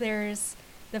 And there's,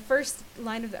 the first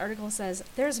line of the article says,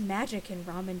 there's magic in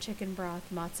ramen chicken broth,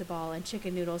 matzo ball, and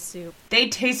chicken noodle soup. They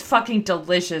taste fucking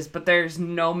delicious, but there's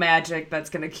no magic that's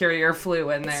gonna cure your flu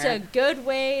in there. It's a good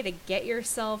way to get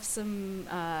yourself some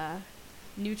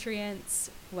nutrients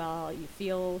while you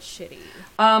feel shitty.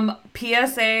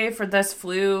 PSA for this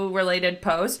flu-related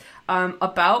post.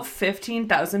 About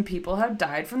 15,000 people have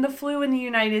died from the flu in the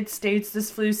United States this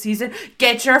flu season.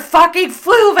 Get your fucking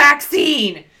flu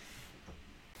vaccine!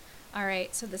 All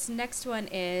right, so this next one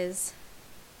is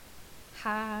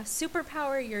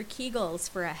superpower your Kegels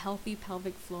for a healthy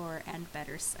pelvic floor and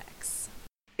better sex.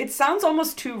 It sounds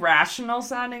almost too rational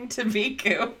sounding to be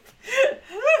Goop.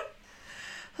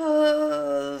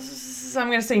 So I'm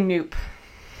gonna say Noop.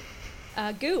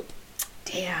 Goop.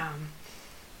 Damn.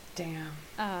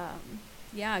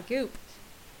 Yeah, Goop.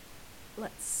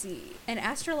 Let's see. An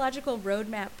astrological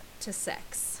roadmap to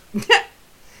sex. Yeah,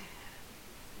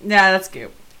 that's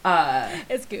Goop.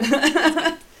 It's Goop.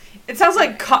 It sounds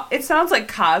like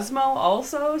Cosmo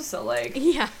also, so like.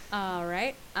 Yeah. All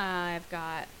right. I've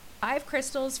got 5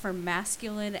 crystals for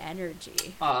masculine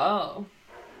energy. Oh.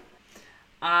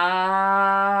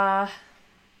 Yeah,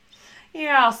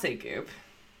 I'll say Goop.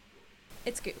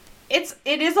 It's Goop. It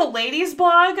is a ladies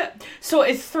blog, so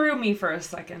it threw me for a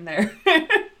second there.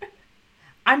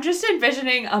 I'm just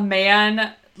envisioning a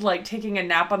man like taking a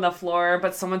nap on the floor,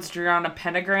 but someone's drawn a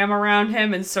pentagram around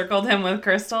him and circled him with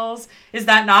crystals. Is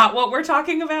that not what we're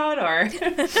talking about, or?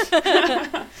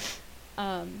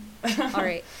 All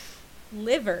right.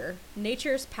 Liver,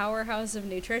 nature's powerhouse of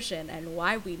nutrition, and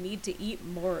why we need to eat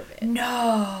more of it.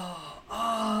 No.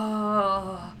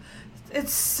 Oh.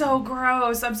 It's so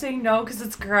gross. I'm saying no because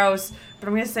it's gross, but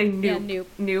I'm going to say Noop. Yeah,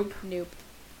 Noop.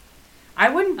 I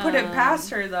wouldn't put it past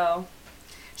her, though.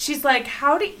 She's like,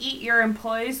 how to eat your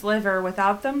employee's liver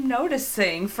without them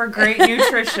noticing for great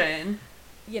nutrition.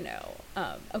 You know.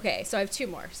 Okay, so I have 2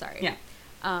 more. Sorry. Yeah.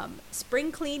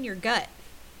 Spring clean your gut.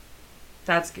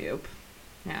 That's Goop.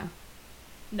 Yeah.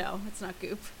 No, it's not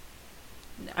Goop.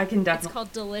 No. I can definitely. It's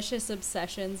called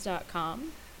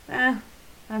deliciousobsessions.com. That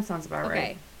sounds about right.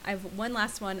 Okay. I have one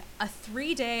last one. A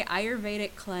 3-day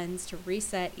Ayurvedic cleanse to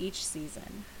reset each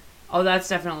season. Oh, that's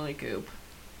definitely Goop.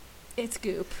 It's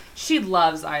Goop. She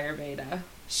loves Ayurveda.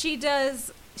 She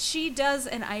does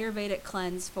an Ayurvedic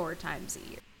cleanse 4 times a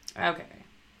year. Okay.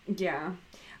 Yeah.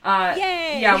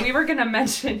 Yay! Yeah, we were gonna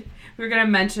mention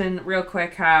real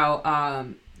quick how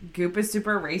Goop is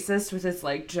super racist with its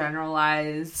like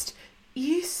generalized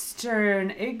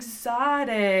Eastern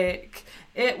exotic.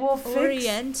 It will fix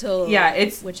Oriental. Yeah,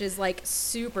 which is like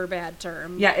super bad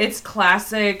term. Yeah, it's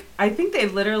classic. I think they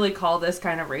literally call this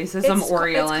kind of racism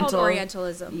Oriental. It's called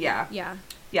Orientalism. Yeah. Yeah.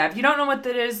 Yeah, if you don't know what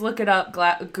that is, look it up.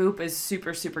 Goop is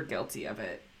super, super guilty of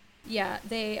it. Yeah,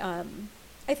 they, I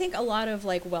think a lot of,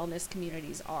 like, wellness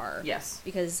communities are. Yes.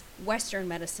 Because Western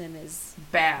medicine is...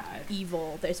 bad.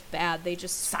 Evil. It's bad. They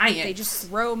just... Science. They just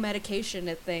throw medication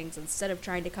at things instead of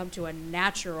trying to come to a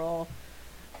natural,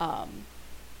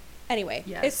 Anyway,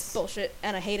 yes. It's bullshit,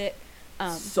 and I hate it.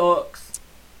 Sucks.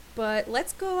 But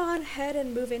let's go on ahead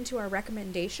and move into our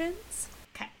recommendations.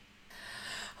 Okay.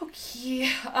 Okay.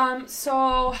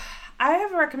 So I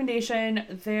have a recommendation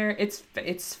there. It's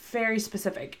very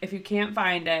specific. If you can't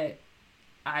find it,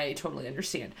 I totally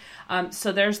understand.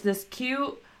 So there's this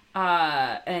cute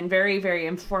and very, very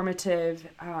informative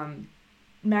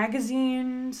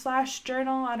magazine /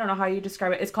 journal. I don't know how you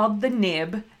describe it. It's called The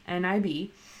Nib,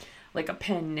 N-I-B, like a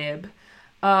pen nib.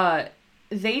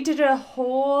 They did a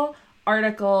whole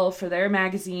article for their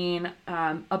magazine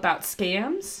about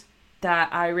scams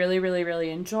that I really, really, really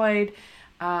enjoyed.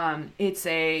 It's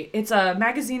a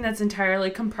magazine that's entirely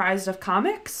comprised of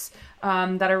comics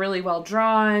that are really well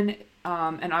drawn,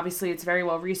 and obviously it's very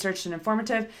well researched and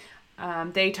informative.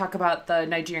 They talk about the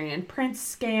Nigerian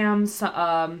prince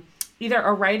scams. Either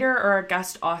a writer or a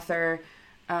guest author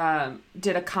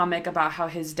did a comic about how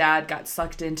his dad got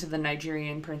sucked into the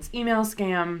Nigerian prince email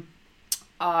scam.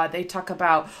 They talk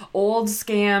about old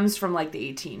scams from like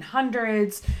the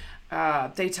 1800s.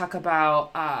 They talk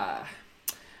about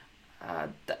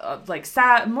like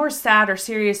more sad or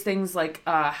serious things like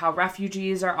how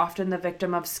refugees are often the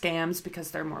victim of scams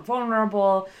because they're more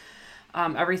vulnerable.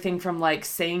 Everything from like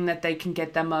saying that they can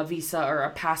get them a visa or a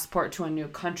passport to a new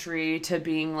country to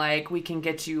being like, we can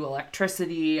get you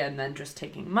electricity, and then just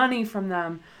taking money from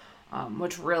them,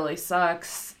 which really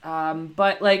sucks.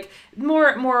 But like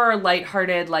more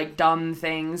lighthearted, like dumb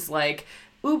things like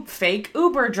fake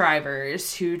Uber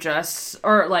drivers who just,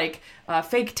 or like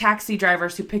fake taxi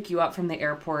drivers who pick you up from the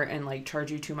airport and like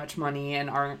charge you too much money and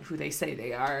aren't who they say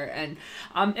they are. And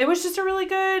it was just a really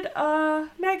good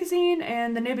magazine,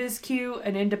 and the Nib is cute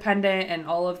and independent, and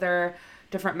all of their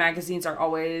different magazines are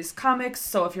always comics.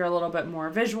 So if you're a little bit more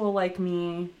visual like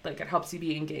me, like it helps you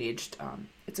be engaged.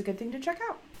 It's a good thing to check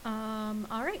out.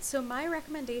 All right, so my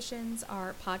recommendations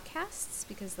are podcasts,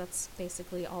 because that's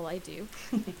basically all I do.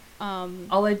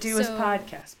 All I do is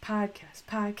podcast.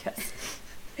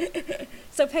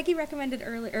 So Peggy recommended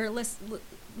earlier, or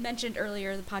mentioned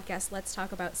earlier, the podcast Let's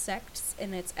Talk About Sects,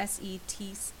 and it's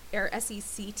SECTS.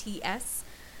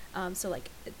 So like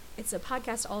it's a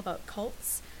podcast all about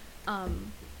cults,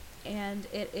 and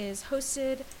it is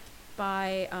hosted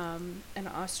by an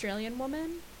Australian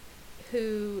woman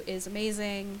who is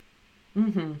amazing.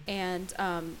 Mm-hmm. And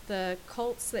the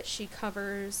cults that she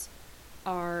covers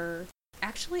are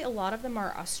actually, a lot of them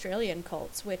are Australian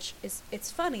cults, which is,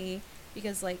 it's funny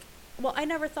because like, well, I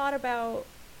never thought about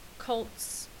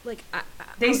cults like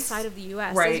outside of the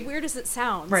US. Right. As weird as it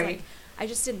sounds, right. Like I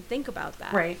just didn't think about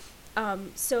that. Right.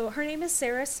 So her name is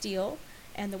Sarah Steele,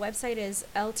 and the website is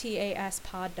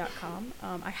ltaspod.com.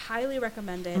 I highly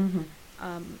recommend it.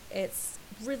 Mm-hmm. It's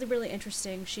really, really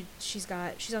interesting. She's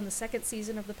on the second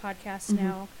season of the podcast Mm-hmm.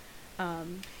 now.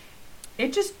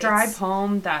 It just drives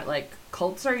home that like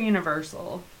cults are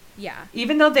universal. Yeah.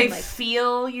 Even though they like,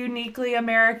 feel uniquely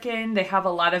American, they have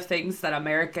a lot of things that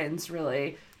Americans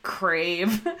really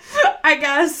crave, I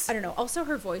guess. I don't know. Also,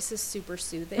 her voice is super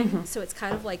soothing. Mm-hmm. So it's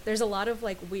kind of like, there's a lot of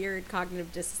like weird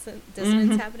cognitive dissonance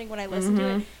Mm-hmm. happening when I listen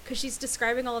to it. Because she's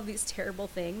describing all of these terrible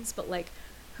things, but like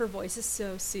her voice is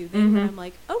so soothing. Mm-hmm. And I'm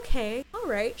like, okay, all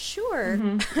right, sure.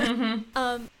 Mm-hmm.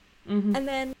 Mm-hmm. And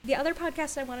then the other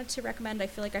podcast I wanted to recommend, I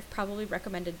feel like I've probably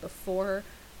recommended before.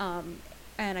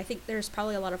 And I think there's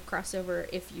probably a lot of crossover.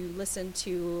 If you listen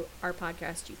to our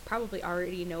podcast, you probably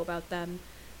already know about them.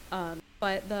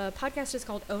 But the podcast is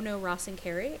called Oh No, Ross and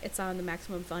Carrie. It's on the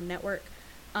Maximum Fun Network.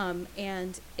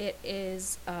 And it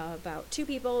is about two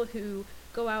people who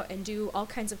go out and do all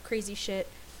kinds of crazy shit.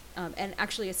 And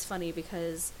actually it's funny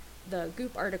because the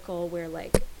Goop article where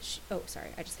like, oh, sorry,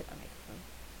 I just hit my microphone.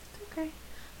 Okay.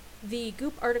 The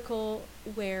Goop article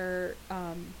where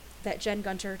that Jen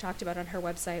Gunter talked about on her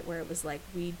website, where it was like,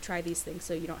 we try these things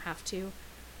so you don't have to.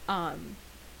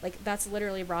 Like that's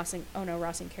literally Ross and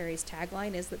Carrie's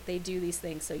tagline, is that they do these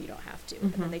things so you don't have to,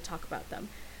 and then they talk about them.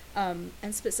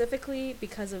 And specifically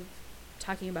because of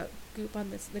talking about Goop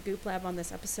the Goop Lab on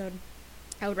this episode,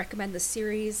 I would recommend the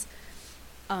series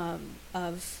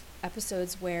of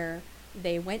episodes where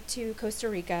they went to Costa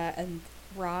Rica and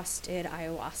Ross did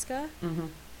ayahuasca.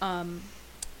 Mm-hmm.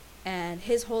 And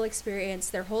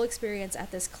their whole experience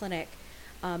at this clinic.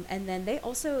 And then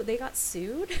they got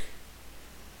sued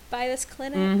by this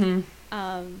clinic.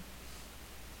 Mm-hmm.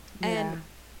 And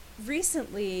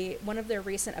recently, one of their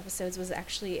recent episodes was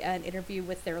actually an interview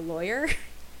with their lawyer,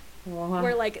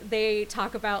 where like they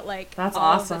talk about like That's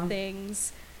all awesome. of the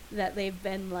things that they've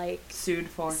been like sued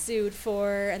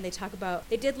for, and they talk about,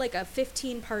 they did like a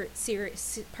 15-part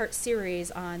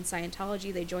series on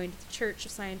Scientology. They joined the Church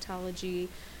of Scientology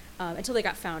until they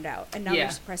got found out, and now they're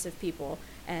suppressive people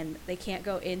and they can't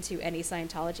go into any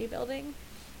Scientology building.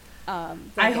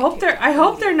 I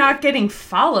hope they're not getting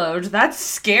followed. That's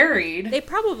scary. They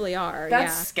probably are.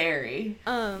 That's scary.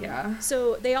 Yeah.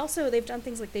 So they've done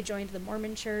things like they joined the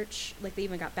Mormon church, like they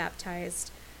even got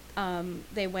baptized.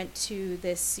 They went to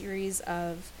this series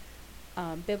of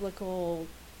biblical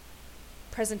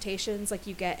presentations like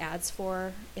you get ads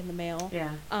for in the mail.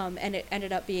 Yeah. And it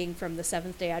ended up being from the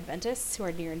Seventh-day Adventists, who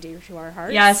are near and dear to our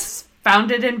hearts. Yes.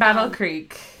 Founded in Battle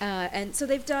Creek. And so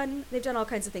they've done all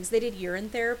kinds of things. They did urine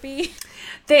therapy.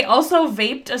 They also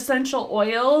vaped essential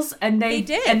oils, and they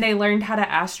did. And they learned how to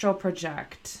astral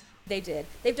project. They did.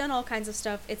 They've done all kinds of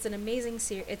stuff. It's an amazing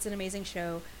it's an amazing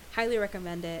show. Highly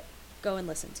recommend it. Go and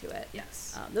listen to it.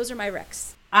 Yes. Those are my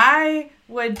recs. I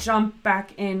would jump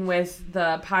back in with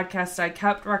the podcast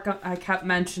I kept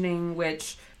mentioning,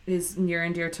 which is near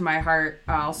and dear to my heart.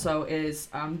 Also, is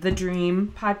the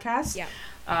Dream podcast. Yeah.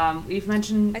 We've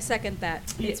mentioned. I second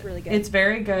that. It's really good. It's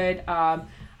very good. I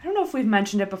don't know if we've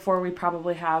mentioned it before. We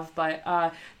probably have, but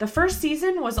the first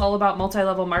season was all about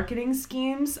multi-level marketing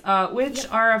schemes, which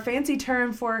are a fancy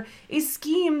term for a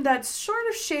scheme that's sort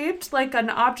of shaped like an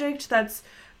object that's,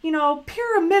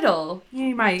 pyramidal,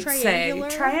 you might say.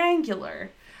 Triangular.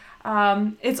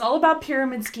 It's all about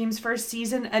pyramid schemes first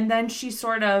season, and then she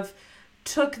sort of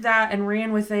took that and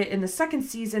ran with it in the second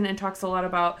season and talks only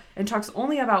about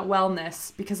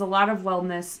wellness, because a lot of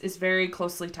wellness is very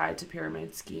closely tied to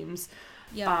pyramid schemes.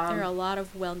 Yeah, there are a lot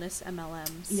of wellness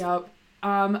MLMs. Yep.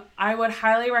 I would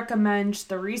highly recommend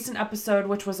the recent episode,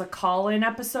 which was a call-in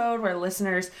episode where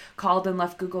listeners called and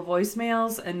left Google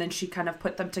voicemails, and then she kind of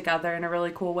put them together in a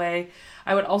really cool way.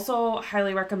 I would also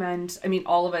highly recommend,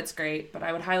 all of it's great, but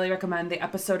I would highly recommend the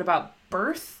episode about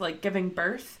birth, like giving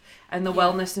birth, and the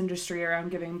wellness industry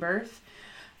around giving birth.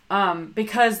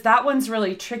 Because that one's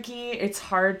really tricky.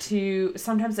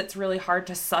 Sometimes it's really hard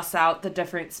to suss out the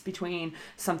difference between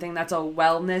something that's a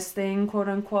wellness thing, quote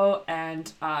unquote,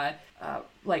 and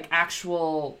like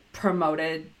actual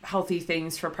promoted healthy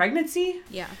things for pregnancy.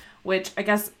 Yeah. Which I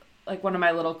guess like one of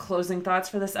my little closing thoughts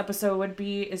for this episode would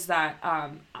be is that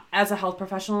as a health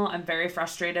professional, I'm very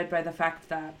frustrated by the fact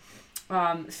that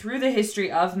through the history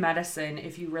of medicine,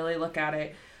 if you really look at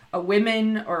it,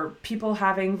 women or people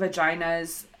having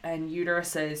vaginas and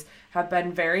uteruses have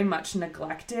been very much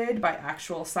neglected by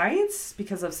actual science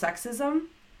because of sexism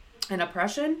and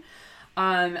oppression.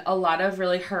 A lot of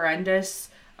really horrendous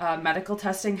medical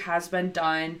testing has been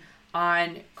done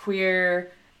on queer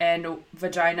and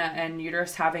vagina and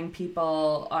uterus having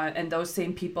people and those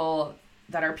same people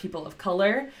that are people of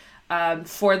color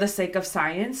for the sake of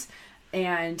science.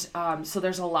 And so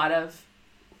there's a lot of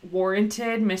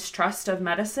warranted mistrust of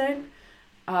medicine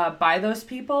by those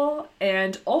people,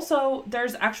 and also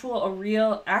there's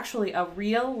actually a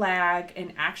real lag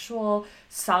in actual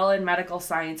solid medical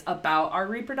science about our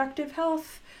reproductive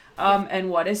health and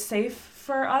what is safe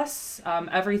for us.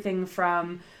 Everything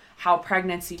from how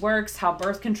pregnancy works, how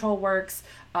birth control works,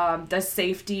 the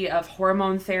safety of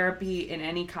hormone therapy in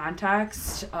any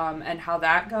context, and how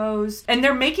that goes. And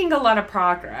they're making a lot of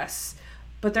progress.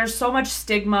 But there's so much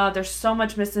stigma, there's so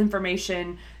much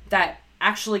misinformation that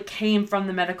actually came from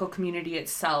the medical community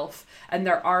itself. And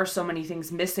there are so many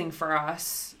things missing for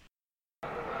us.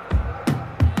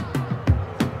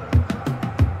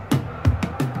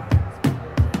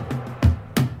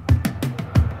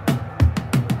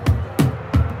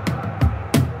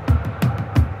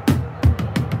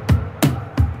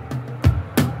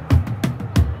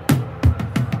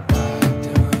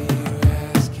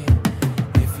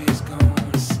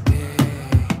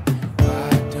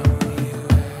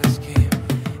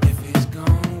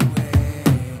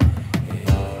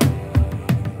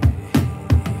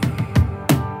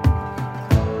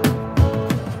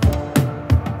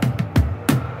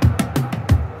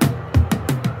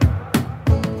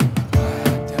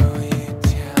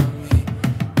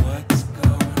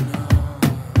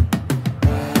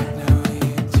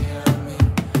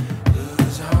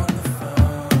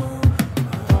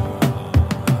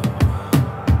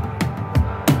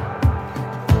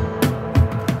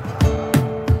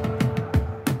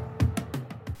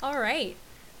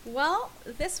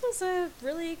 This was a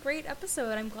really great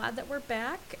episode. I'm glad that we're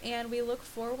back, and we look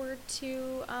forward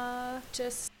to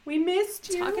we missed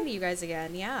you talking to you guys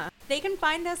again. Yeah, they can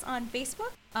find us on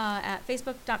Facebook at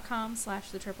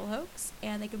facebook.com/thetriplehoax,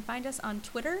 and they can find us on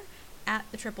Twitter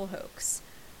at @thetriplehoax,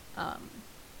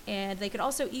 and they could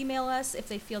also email us if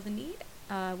they feel the need.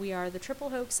 We are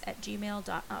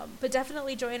thetriplehoax@gmail.com. But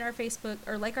definitely join our Facebook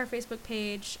or like our Facebook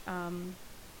page.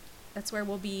 That's where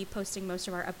we'll be posting most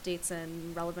of our updates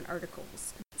and relevant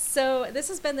articles. So this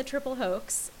has been The Triple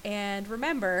Hoax, and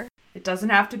remember, it doesn't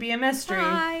have to be a mystery.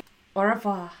 Bye. Au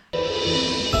revoir.